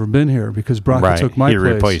would have never been here because Brockett took my place.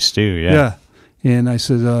 He replaced you, yeah. Yeah. And I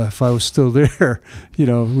said, if I was still there, we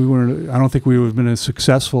weren't. I don't think we would have been as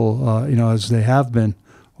successful, as they have been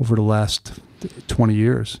over the last 20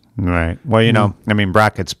 years. Right. Well,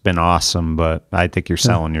 Brockett's been awesome, but I think you're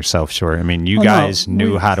selling yourself short. I mean, you guys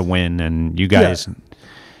knew how to win, and you guys,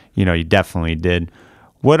 you definitely did.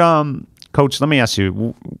 What, Coach, let me ask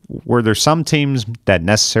you, were there some teams that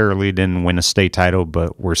necessarily didn't win a state title,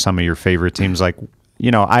 but were some of your favorite teams? Like,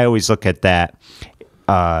 I always look at that,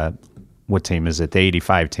 what team is it? The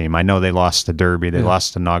 85 team. I know they lost to Derby. They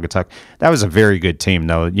lost to Naugatuck. That was a very good team,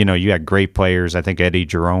 though. You had great players. I think Eddie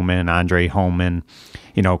Jerome, Andre Holman,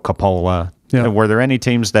 Capola. Yeah. Were there any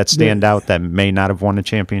teams that stand out that may not have won a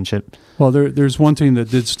championship? Well, there's one team that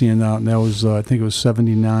did stand out, and that was, I think it was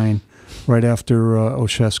 79, right after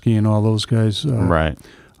Oshesky and all those guys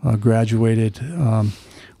graduated.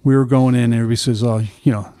 We were going in, and everybody says,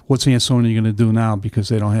 what's Ansonia going to do now? Because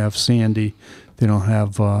they don't have Sandy. They don't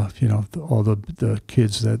have, all the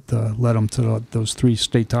kids that led them to those 3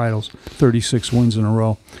 state titles, 36 wins in a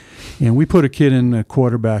row. And we put a kid in, a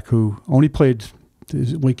quarterback who only played,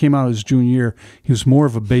 when he came out his junior year, he was more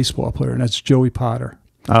of a baseball player, and that's Joey Potter.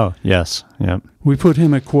 Oh, yes. Yep. We put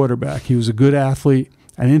him at quarterback. He was a good athlete.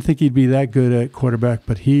 I didn't think he'd be that good at quarterback,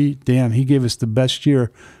 but he gave us the best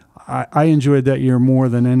year. I enjoyed that year more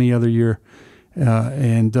than any other year.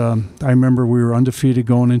 And I remember we were undefeated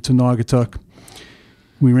going into Naugatuck.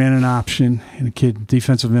 We ran an option, and a kid,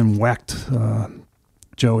 defensive end, whacked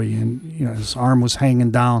Joey, and his arm was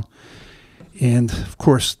hanging down. And, of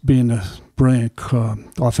course, being the brilliant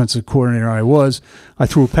offensive coordinator I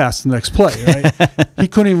threw it past the next play. Right? He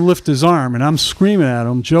couldn't even lift his arm, and I'm screaming at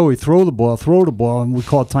him, Joey, throw the ball, and we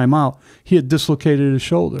called timeout. He had dislocated his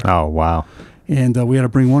shoulder. Oh, wow. And we had to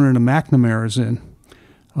bring one of the McNamara's in.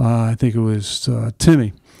 I think it was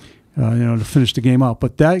Timmy, to finish the game out.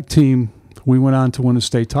 But that team, we went on to win the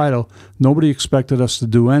state title. Nobody expected us to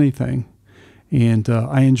do anything. And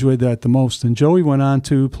I enjoyed that the most. And Joey went on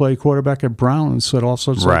to play quarterback at Brown and set all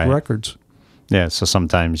sorts of records. Yeah, so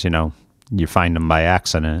sometimes, you find them by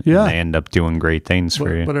accident, and they end up doing great things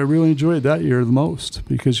for you. But I really enjoyed that year the most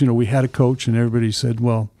because, we had a coach and everybody said,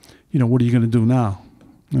 well, what are you going to do now?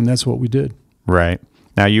 And that's what we did. Right.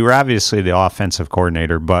 Now, you were obviously the offensive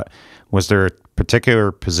coordinator, but was there a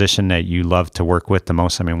particular position that you loved to work with the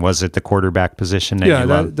most? I mean, was it the quarterback position that you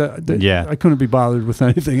loved? I couldn't be bothered with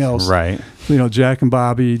anything else. Right. Jack and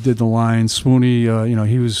Bobby did the lines. Spoonie,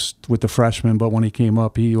 he was with the freshmen, but when he came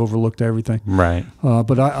up, he overlooked everything. Right.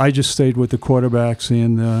 But I just stayed with the quarterbacks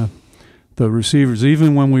and the receivers.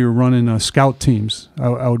 Even when we were running scout teams,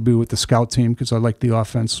 I would be with the scout team because I liked the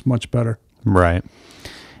offense much better. Right.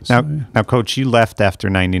 Now, Coach, you left after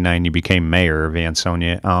 99. You became mayor of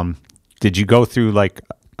Ansonia. Did you go through like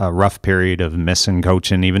a rough period of missing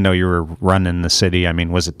coaching, even though you were running the city? I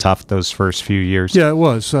mean, was it tough those first few years? Yeah, it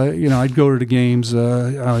was. I'd go to the games.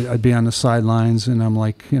 I'd be on the sidelines, and I'm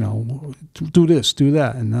like, do this, do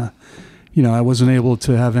that. And, I wasn't able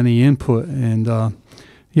to have any input. And,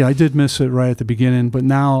 Yeah, I did miss it right at the beginning, but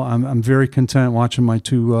now I'm very content watching my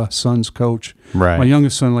two sons coach. Right. My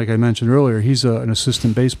youngest son, like I mentioned earlier, he's an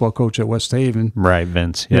assistant baseball coach at West Haven. Right,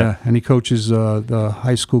 Vince. Yeah, and he coaches the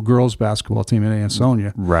high school girls basketball team at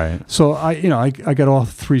Ansonia. Right. So I got all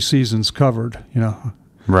 3 seasons covered.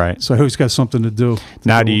 Right. So I always got something to do.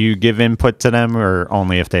 Now, do you give input to them, or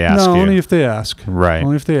only if they ask you? No, only if they ask. Right.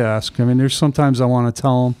 Only if they ask. I mean, there's sometimes I want to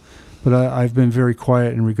tell them, but I've been very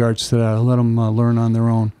quiet in regards to that. I let them learn on their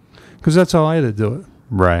own, because that's how I had to do it.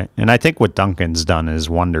 Right. And I think what Duncan's done is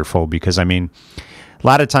wonderful, because, I mean, a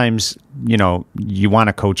lot of times, you want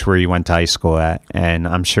to coach where you went to high school at, and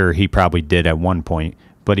I'm sure he probably did at one point,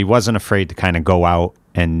 but he wasn't afraid to kind of go out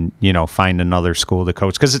and, find another school to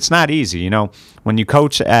coach, because it's not easy. When you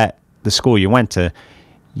coach at the school you went to,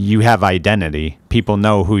 you have identity. People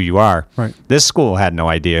know who you are. Right. This school had no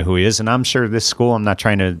idea who he is, and I'm sure this school, I'm not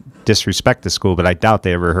trying to disrespect the school, but I doubt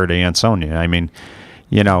they ever heard of Ansonia. I mean,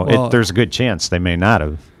 there's a good chance they may not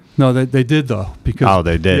have. No, they did, though. Because,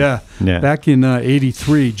 they did. Yeah. Back in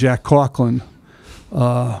 '83, Jack Coughlin,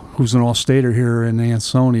 who's an all-stater here in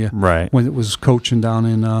Ansonia, right, when it was coaching down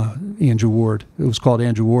in Andrew Ward. It was called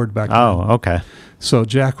Andrew Ward back then. Oh, okay. So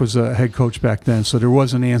Jack was a head coach back then, so there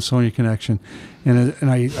was an Ansonia connection. And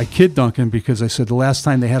I kid Duncan, because I said the last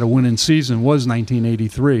time they had a winning season was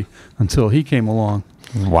 1983, until he came along.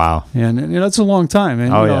 Wow. And that's a long time.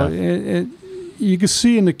 And, you can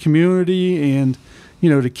see in the community and,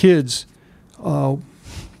 the kids, how,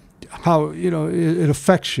 it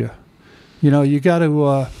affects you. You got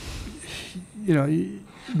to,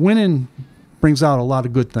 winning brings out a lot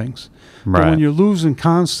of good things. Right. But when you're losing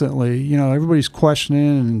constantly, everybody's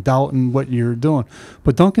questioning and doubting what you're doing.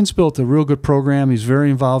 But Duncan's built a real good program. He's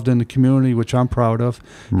very involved in the community, which I'm proud of.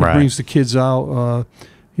 He brings the kids out,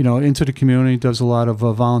 into the community, does a lot of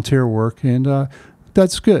volunteer work, and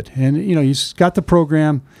that's good. And, he's got the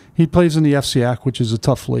program. He plays in the FCAC, which is a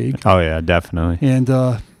tough league. Oh, yeah, definitely. And,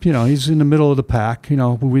 he's in the middle of the pack. We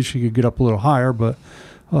wish he could get up a little higher, but,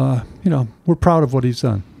 we're proud of what he's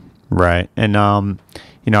done. Right. And,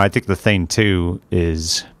 I think the thing, too,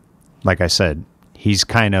 is, like I said, he's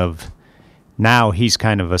kind of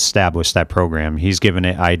established that program. He's given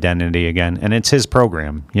it identity again, and it's his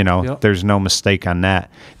program. Yep. There's no mistake on that.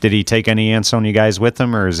 Did he take any Ansonia guys with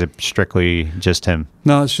him, or is it strictly just him?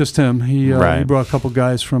 No, it's just him. He brought a couple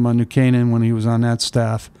guys from New Canaan when he was on that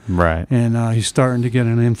staff. Right. And he's starting to get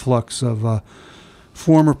an influx of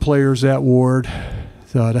former players at Ward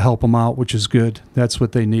to help them out, which is good. That's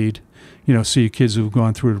what they need. See kids who've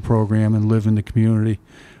gone through the program and live in the community.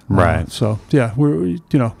 Right. So, yeah,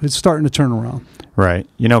 it's starting to turn around. Right.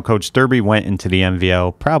 Coach Derby went into the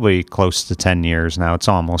MVL probably close to 10 years now. It's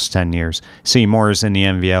almost 10 years. Seymour's in the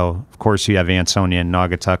MVL. Of course, you have Ansonia and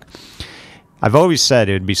Naugatuck. I've always said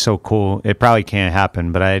it would be so cool. It probably can't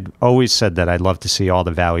happen, but I'd always said that I'd love to see all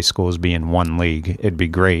the Valley schools be in one league. It'd be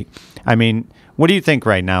great. I mean, what do you think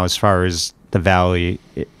right now as far as the Valley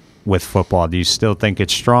with football? Do you still think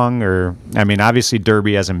it's strong? Or, I mean, obviously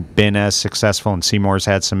Derby hasn't been as successful, and Seymour's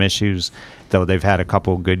had some issues, though they've had a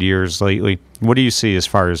couple good years lately. What do you see as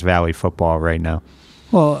far as Valley football right now?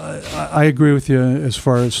 Well, I agree with you as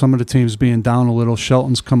far as some of the teams being down a little.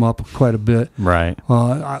 Shelton's come up quite a bit. Right.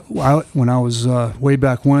 When I was way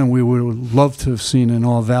back when, we would have loved to have seen an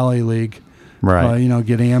All-Valley League. Right.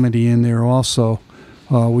 Get Amity in there also.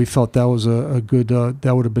 We felt that was a good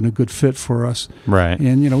that would have been a good fit for us. Right.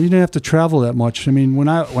 And we didn't have to travel that much. I mean, when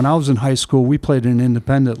I was in high school, we played in an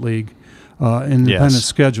independent league, independent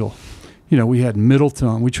schedule. We had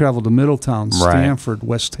Middletown. We traveled to Middletown, Stanford,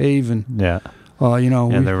 West Haven. Yeah.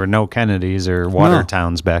 And there were no Kennedys or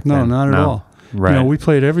Watertowns back then. No, not at all. Right. We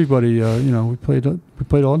played everybody. We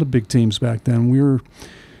played all the big teams back then. We were.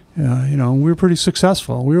 We were pretty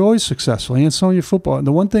successful. We were always successful. Ansonia football.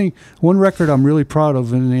 And one record I'm really proud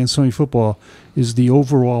of in Ansonia football is the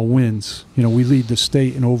overall wins. We lead the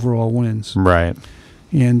state in overall wins. Right.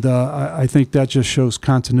 And I think that just shows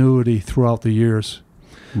continuity throughout the years.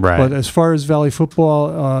 Right. But as far as Valley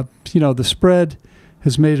football, the spread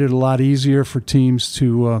has made it a lot easier for teams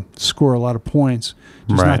to score a lot of points.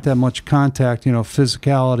 There's not that much contact,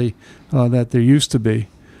 physicality that there used to be.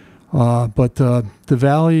 But the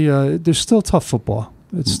Valley, there's still tough football.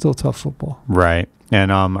 It's still tough football. Right.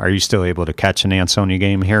 And are you still able to catch an Ansonia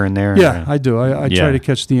game here and there? Yeah, I do. I try to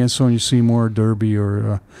catch the Ansonia Seymour Derby,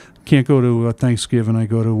 or can't go to Thanksgiving. I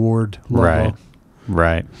go to Ward Ludlow.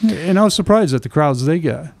 Right. And I was surprised at the crowds they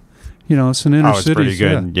get. It's an inner city. Oh, it's pretty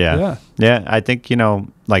good. Yeah. I think,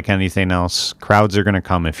 like anything else, crowds are going to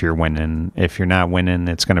come if you're winning. If you're not winning,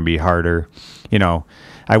 it's going to be harder.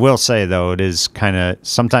 I will say, though, it is kind of,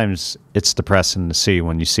 sometimes it's depressing to see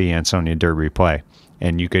when you see Ansonia Derby play.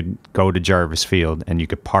 and you could go to Jarvis Field and you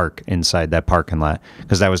could park inside that parking lot,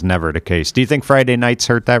 because that was never the case. Do you think Friday nights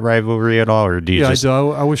hurt that rivalry at all, or do you just... I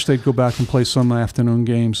do. I wish they'd go back and play some afternoon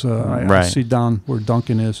games. I see down where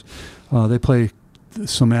Duncan is. They play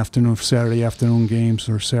some Saturday afternoon games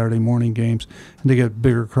or Saturday morning games, and they get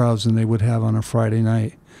bigger crowds than they would have on a Friday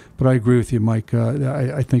night. But I agree with you, Mike.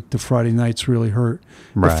 I think the Friday nights really hurt.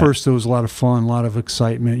 Right. At first, there was a lot of fun, a lot of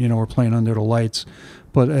excitement. We're playing under the lights.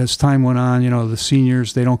 But as time went on, the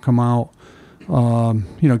seniors, they don't come out.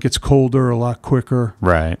 It gets colder a lot quicker.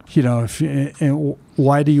 Right. And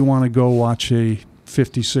why do you want to go watch a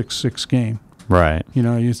 56-6 game? Right.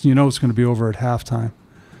 It's going to be over at halftime.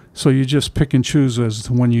 So you just pick and choose as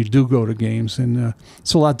to when you do go to games, and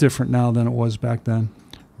it's a lot different now than it was back then.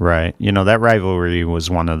 Right. That rivalry was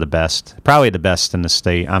one of the best, probably the best in the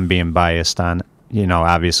state. I'm being biased on,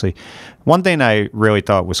 obviously. One thing I really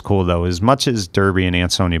thought was cool, though, as much as Derby and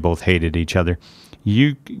Ansonia both hated each other,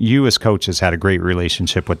 you as coaches had a great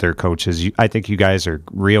relationship with their coaches. I think you guys are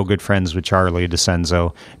real good friends with Charlie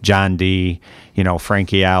DeCenzo, John D.,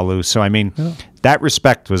 Frankie Alu. So, that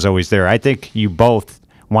respect was always there. I think you both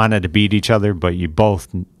wanted to beat each other, but you both,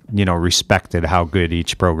 respected how good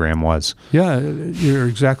each program was. Yeah, you're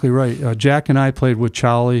exactly right. Jack and I played with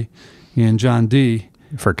Charlie and John D.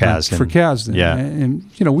 For Kasdan. Yeah. And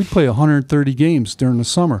we'd play 130 games during the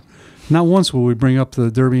summer. Not once would we bring up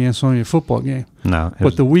the Derby-Ansonia football game. No.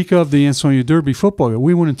 But the week of the Ansonia Derby football game,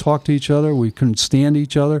 we wouldn't talk to each other. We couldn't stand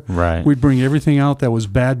each other. Right. We'd bring everything out that was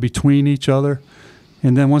bad between each other.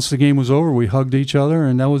 And then once the game was over, we hugged each other,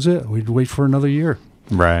 and that was it. We'd wait for another year.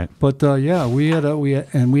 Right. But we had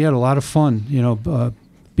a lot of fun,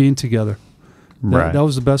 being together. That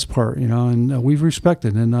was the best part, and we've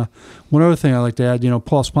respected. And one other thing I like to add,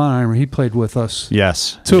 Paul Sponheimer, he played with us.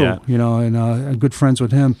 Yes. Too. Yeah. And good friends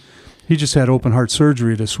with him. He just had open heart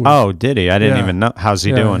surgery this week. Oh, did he? I didn't even know. How's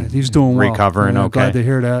he doing? He's doing well. Recovering. Okay. Glad to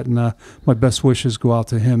hear that. And my best wishes go out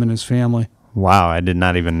to him and his family. Wow, I did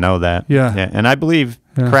not even know that. Yeah. And I believe,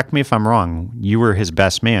 correct me if I'm wrong, you were his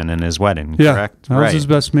best man in his wedding, correct? I was his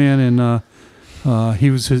best man, and he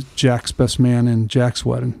was Jack's best man in Jack's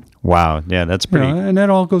wedding. Wow, yeah, that's pretty... and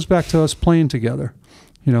that all goes back to us playing together,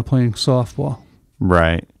 playing softball.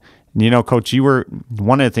 Right. Coach,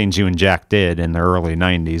 one of the things you and Jack did in the early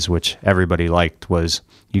 90s, which everybody liked, was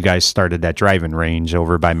you guys started that driving range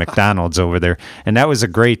over by McDonald's over there. And that was a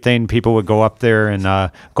great thing. People would go up there and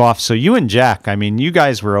go off. So you and Jack, you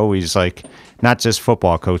guys were always not just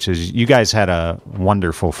football coaches. You guys had a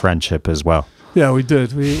wonderful friendship as well. Yeah, we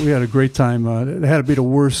did. We had a great time. It had to be the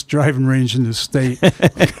worst driving range in the state.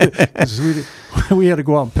 we had to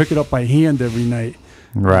go out and pick it up by hand every night.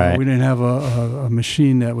 Right. We didn't have a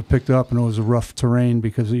machine that would pick it up, and it was a rough terrain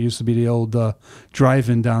because it used to be the old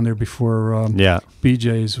drive-in down there before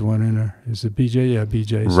BJ's went in there. Is it BJ? Yeah,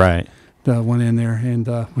 BJ's. Right. Went in there, and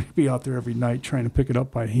we'd be out there every night trying to pick it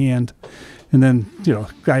up by hand. And then,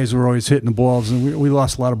 guys were always hitting the balls, and we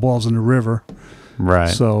lost a lot of balls in the river. Right.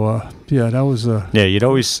 So, that was you'd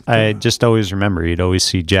always, I just always remember, you'd always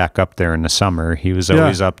see Jack up there in the summer. He was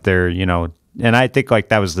always up there, and I think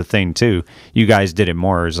that was the thing too. You guys did it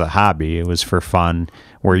more as a hobby. It was for fun,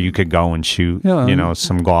 where you could go and shoot,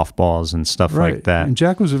 some golf balls and stuff like that. And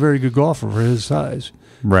Jack was a very good golfer for his size.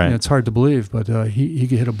 Right. It's hard to believe, but he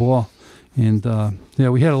could hit a ball. And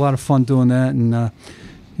we had a lot of fun doing that. And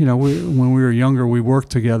when we were younger, we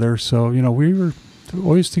worked together. So we were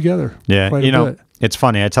always together. Yeah. Quite a bit. It's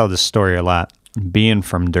funny. I tell this story a lot. Being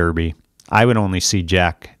from Derby, I would only see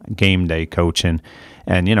Jack game day coaching.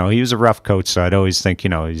 And, he was a rough coach, so I'd always think,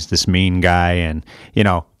 he's this mean guy. And,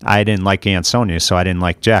 I didn't like Ansonia, so I didn't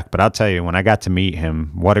like Jack. But I'll tell you, when I got to meet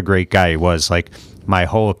him, what a great guy he was. My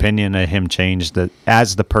whole opinion of him changed. That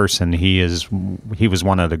as the person, he was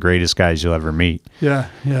one of the greatest guys you'll ever meet. Yeah,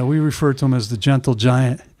 we referred to him as the gentle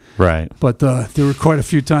giant. Right. But there were quite a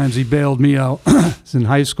few times he bailed me out. In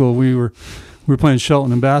high school, we were playing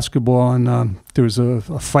Shelton in basketball, and there was a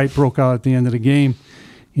fight broke out at the end of the game.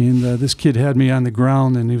 And this kid had me on the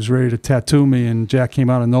ground, and he was ready to tattoo me, and Jack came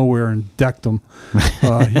out of nowhere and decked him.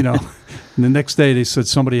 And the next day they said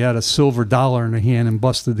somebody had a silver dollar in their hand and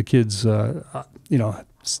busted the kid's, eye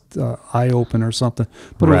open or something.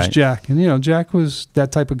 But it was Jack, and Jack was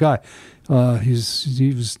that type of guy. He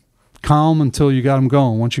was calm until you got him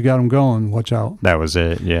going. Once you got him going, watch out. That was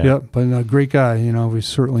it. Yeah. Yep. But a great guy. We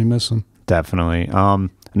certainly miss him. Definitely.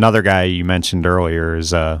 Another guy you mentioned earlier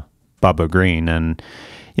is Bubba Green, and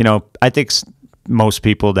I think most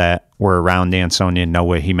people that were around Ansonia know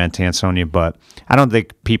what he meant to Ansonia, but I don't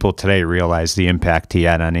think people today realize the impact he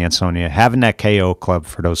had on Ansonia. Having that KO club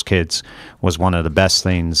for those kids was one of the best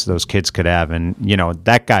things those kids could have, and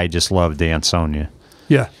that guy just loved Ansonia.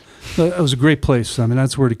 Yeah, it was a great place. I mean,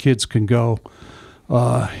 that's where the kids can go.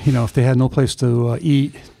 If they had no place to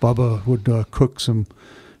eat, Bubba would cook some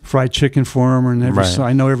fried chicken for them. And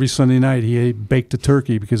I know every Sunday night he baked a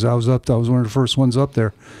turkey because I was one of the first ones up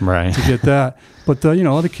there to get that. But,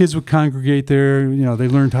 all the kids would congregate there. They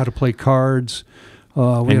learned how to play cards.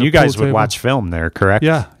 And you guys would watch film there, correct?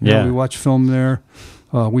 Yeah, we watched film there.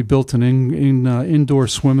 We built an indoor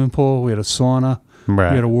swimming pool. We had a sauna.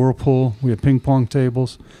 Right. We had a whirlpool. We had ping pong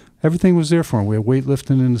tables. Everything was there for them. We had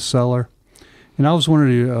weightlifting in the cellar. And I was one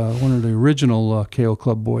of the original KO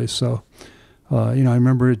Club boys. So, I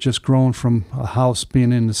remember it just growing from a house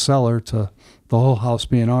being in the cellar to the whole house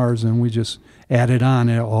being ours, and we just added on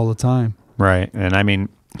it all the time. Right. And, I mean,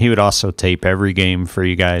 he would also tape every game for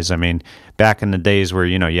you guys. I mean, back in the days where,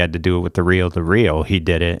 you had to do it with the reel-to-reel, he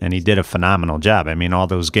did it, and he did a phenomenal job. I mean, all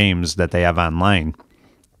those games that they have online,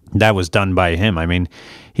 that was done by him. I mean,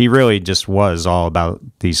 he really just was all about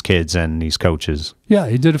these kids and these coaches. Yeah,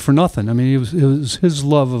 he did it for nothing. I mean, it was his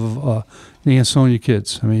love of the Ansonia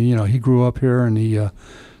kids. I mean, he grew up here, and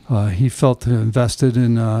he felt invested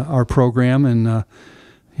in our program, and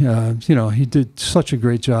he did such a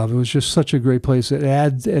great job. It was just such a great place. It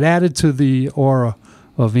added to the aura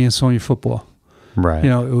of Ansonia football. Right.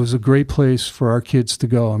 It was a great place for our kids to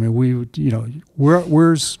go. I mean, we would,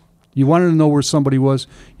 where's you wanted to know where somebody was,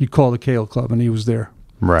 you'd call the KO Club, and he was there.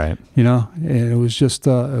 Right. And it was just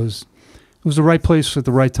it was the right place at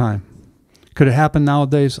the right time. Could it happen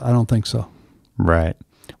nowadays? I don't think so. Right.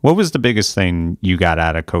 What was the biggest thing you got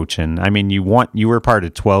out of coaching? I mean, you were part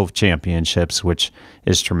of 12 championships, which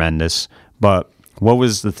is tremendous, but what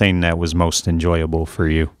was the thing that was most enjoyable for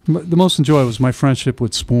you? The most enjoyable was my friendship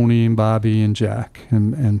with Spoonie and Bobby and Jack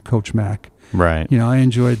and Coach Mack. Right. I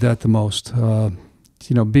enjoyed that the most.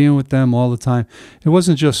 Being with them all the time. It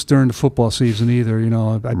wasn't just during the football season either.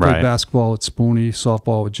 I played basketball with Spoonie,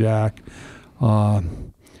 softball with Jack. So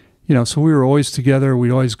we were always together.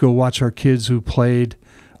 We'd always go watch our kids who played.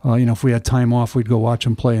 If we had time off, we'd go watch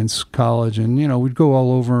them play in college. And, we'd go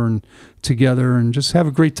all over and together and just have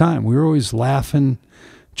a great time. We were always laughing,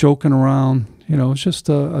 joking around. It was just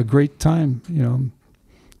a great time, and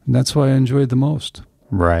that's what I enjoyed the most.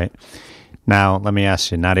 Right. Now, let me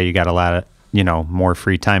ask you, now that you got a lot of, more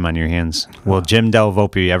free time on your hands, will Jim Della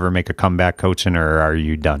Volpe ever make a comeback coaching, or are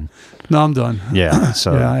you done? No, I'm done. Yeah.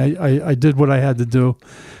 So I did what I had to do.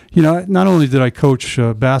 Not only did I coach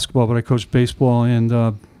basketball, but I coached baseball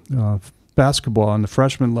and basketball on the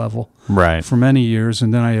freshman level for many years,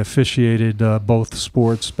 and then I officiated both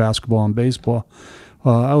sports, basketball and baseball.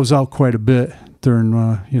 I was out quite a bit during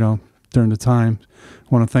the time.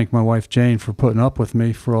 I want to thank my wife Jane for putting up with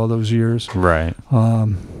me for all those years. Right.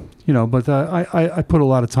 But I put a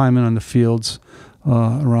lot of time in on the fields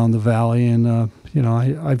around the valley, and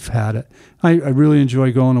I've had it. I really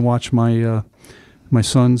enjoy going to watch my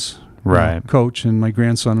sons coach, and my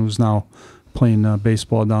grandson who's now playing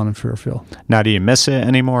baseball down in Fairfield. Now, do you miss it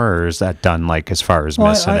anymore, or is that done? Like as far as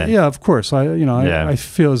missing it? Yeah, of course. I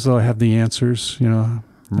feel as though I have the answers.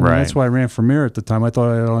 Right. That's why I ran for mayor at the time. I thought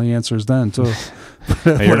I had all the answers then too.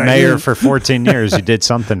 You're mayor for 14 years. You did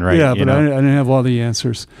something right. Yeah, but I didn't have all the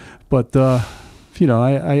answers. But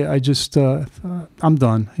I just I'm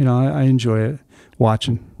done. I enjoy it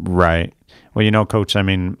watching. Right. Well, Coach, I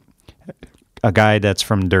mean, a guy that's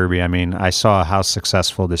from Derby, I mean, I saw how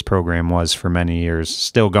successful this program was for many years,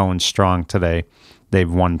 still going strong today. They've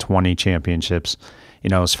won 20 championships.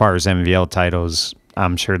 As far as MVL titles,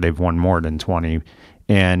 I'm sure they've won more than 20.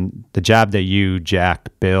 And the job that you, Jack,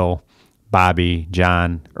 Bill, Bobby,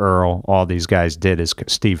 John, Earl, all these guys did is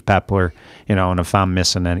Steve Pepler, and if I'm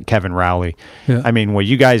missing it, Kevin Rowley. Yeah. I mean, what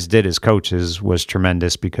you guys did as coaches was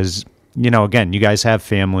tremendous because, again, you guys have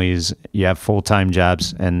families, you have full-time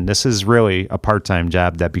jobs, and this is really a part-time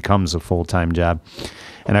job that becomes a full-time job.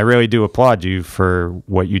 And I really do applaud you for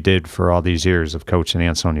what you did for all these years of coaching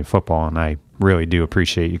Ansonia football, and I really do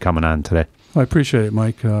appreciate you coming on today. I appreciate it,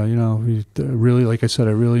 Mike. We really, like I said,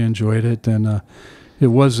 I really enjoyed it, and it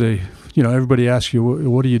was everybody asks you,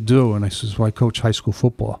 what do you do? And I says, well, I coach high school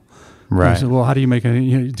football. Right. And I said, well, how do you make do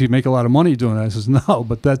you make a lot of money doing that? I says, no,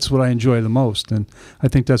 but that's what I enjoy the most, and I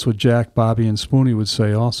think that's what Jack, Bobby, and Spoonie would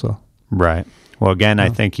say also. Right. Well, again, I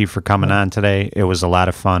thank you for coming on today. It was a lot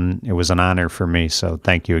of fun. It was an honor for me, so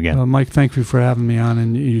thank you again. Mike, thank you for having me on,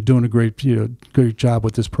 and you're doing a great job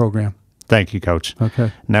with this program. Thank you, Coach.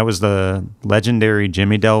 Okay. And that was the legendary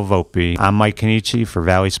Jimmy Della Volpe. I'm Mike Cannici for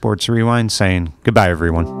Valley Sports Rewind saying goodbye,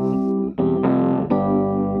 everyone.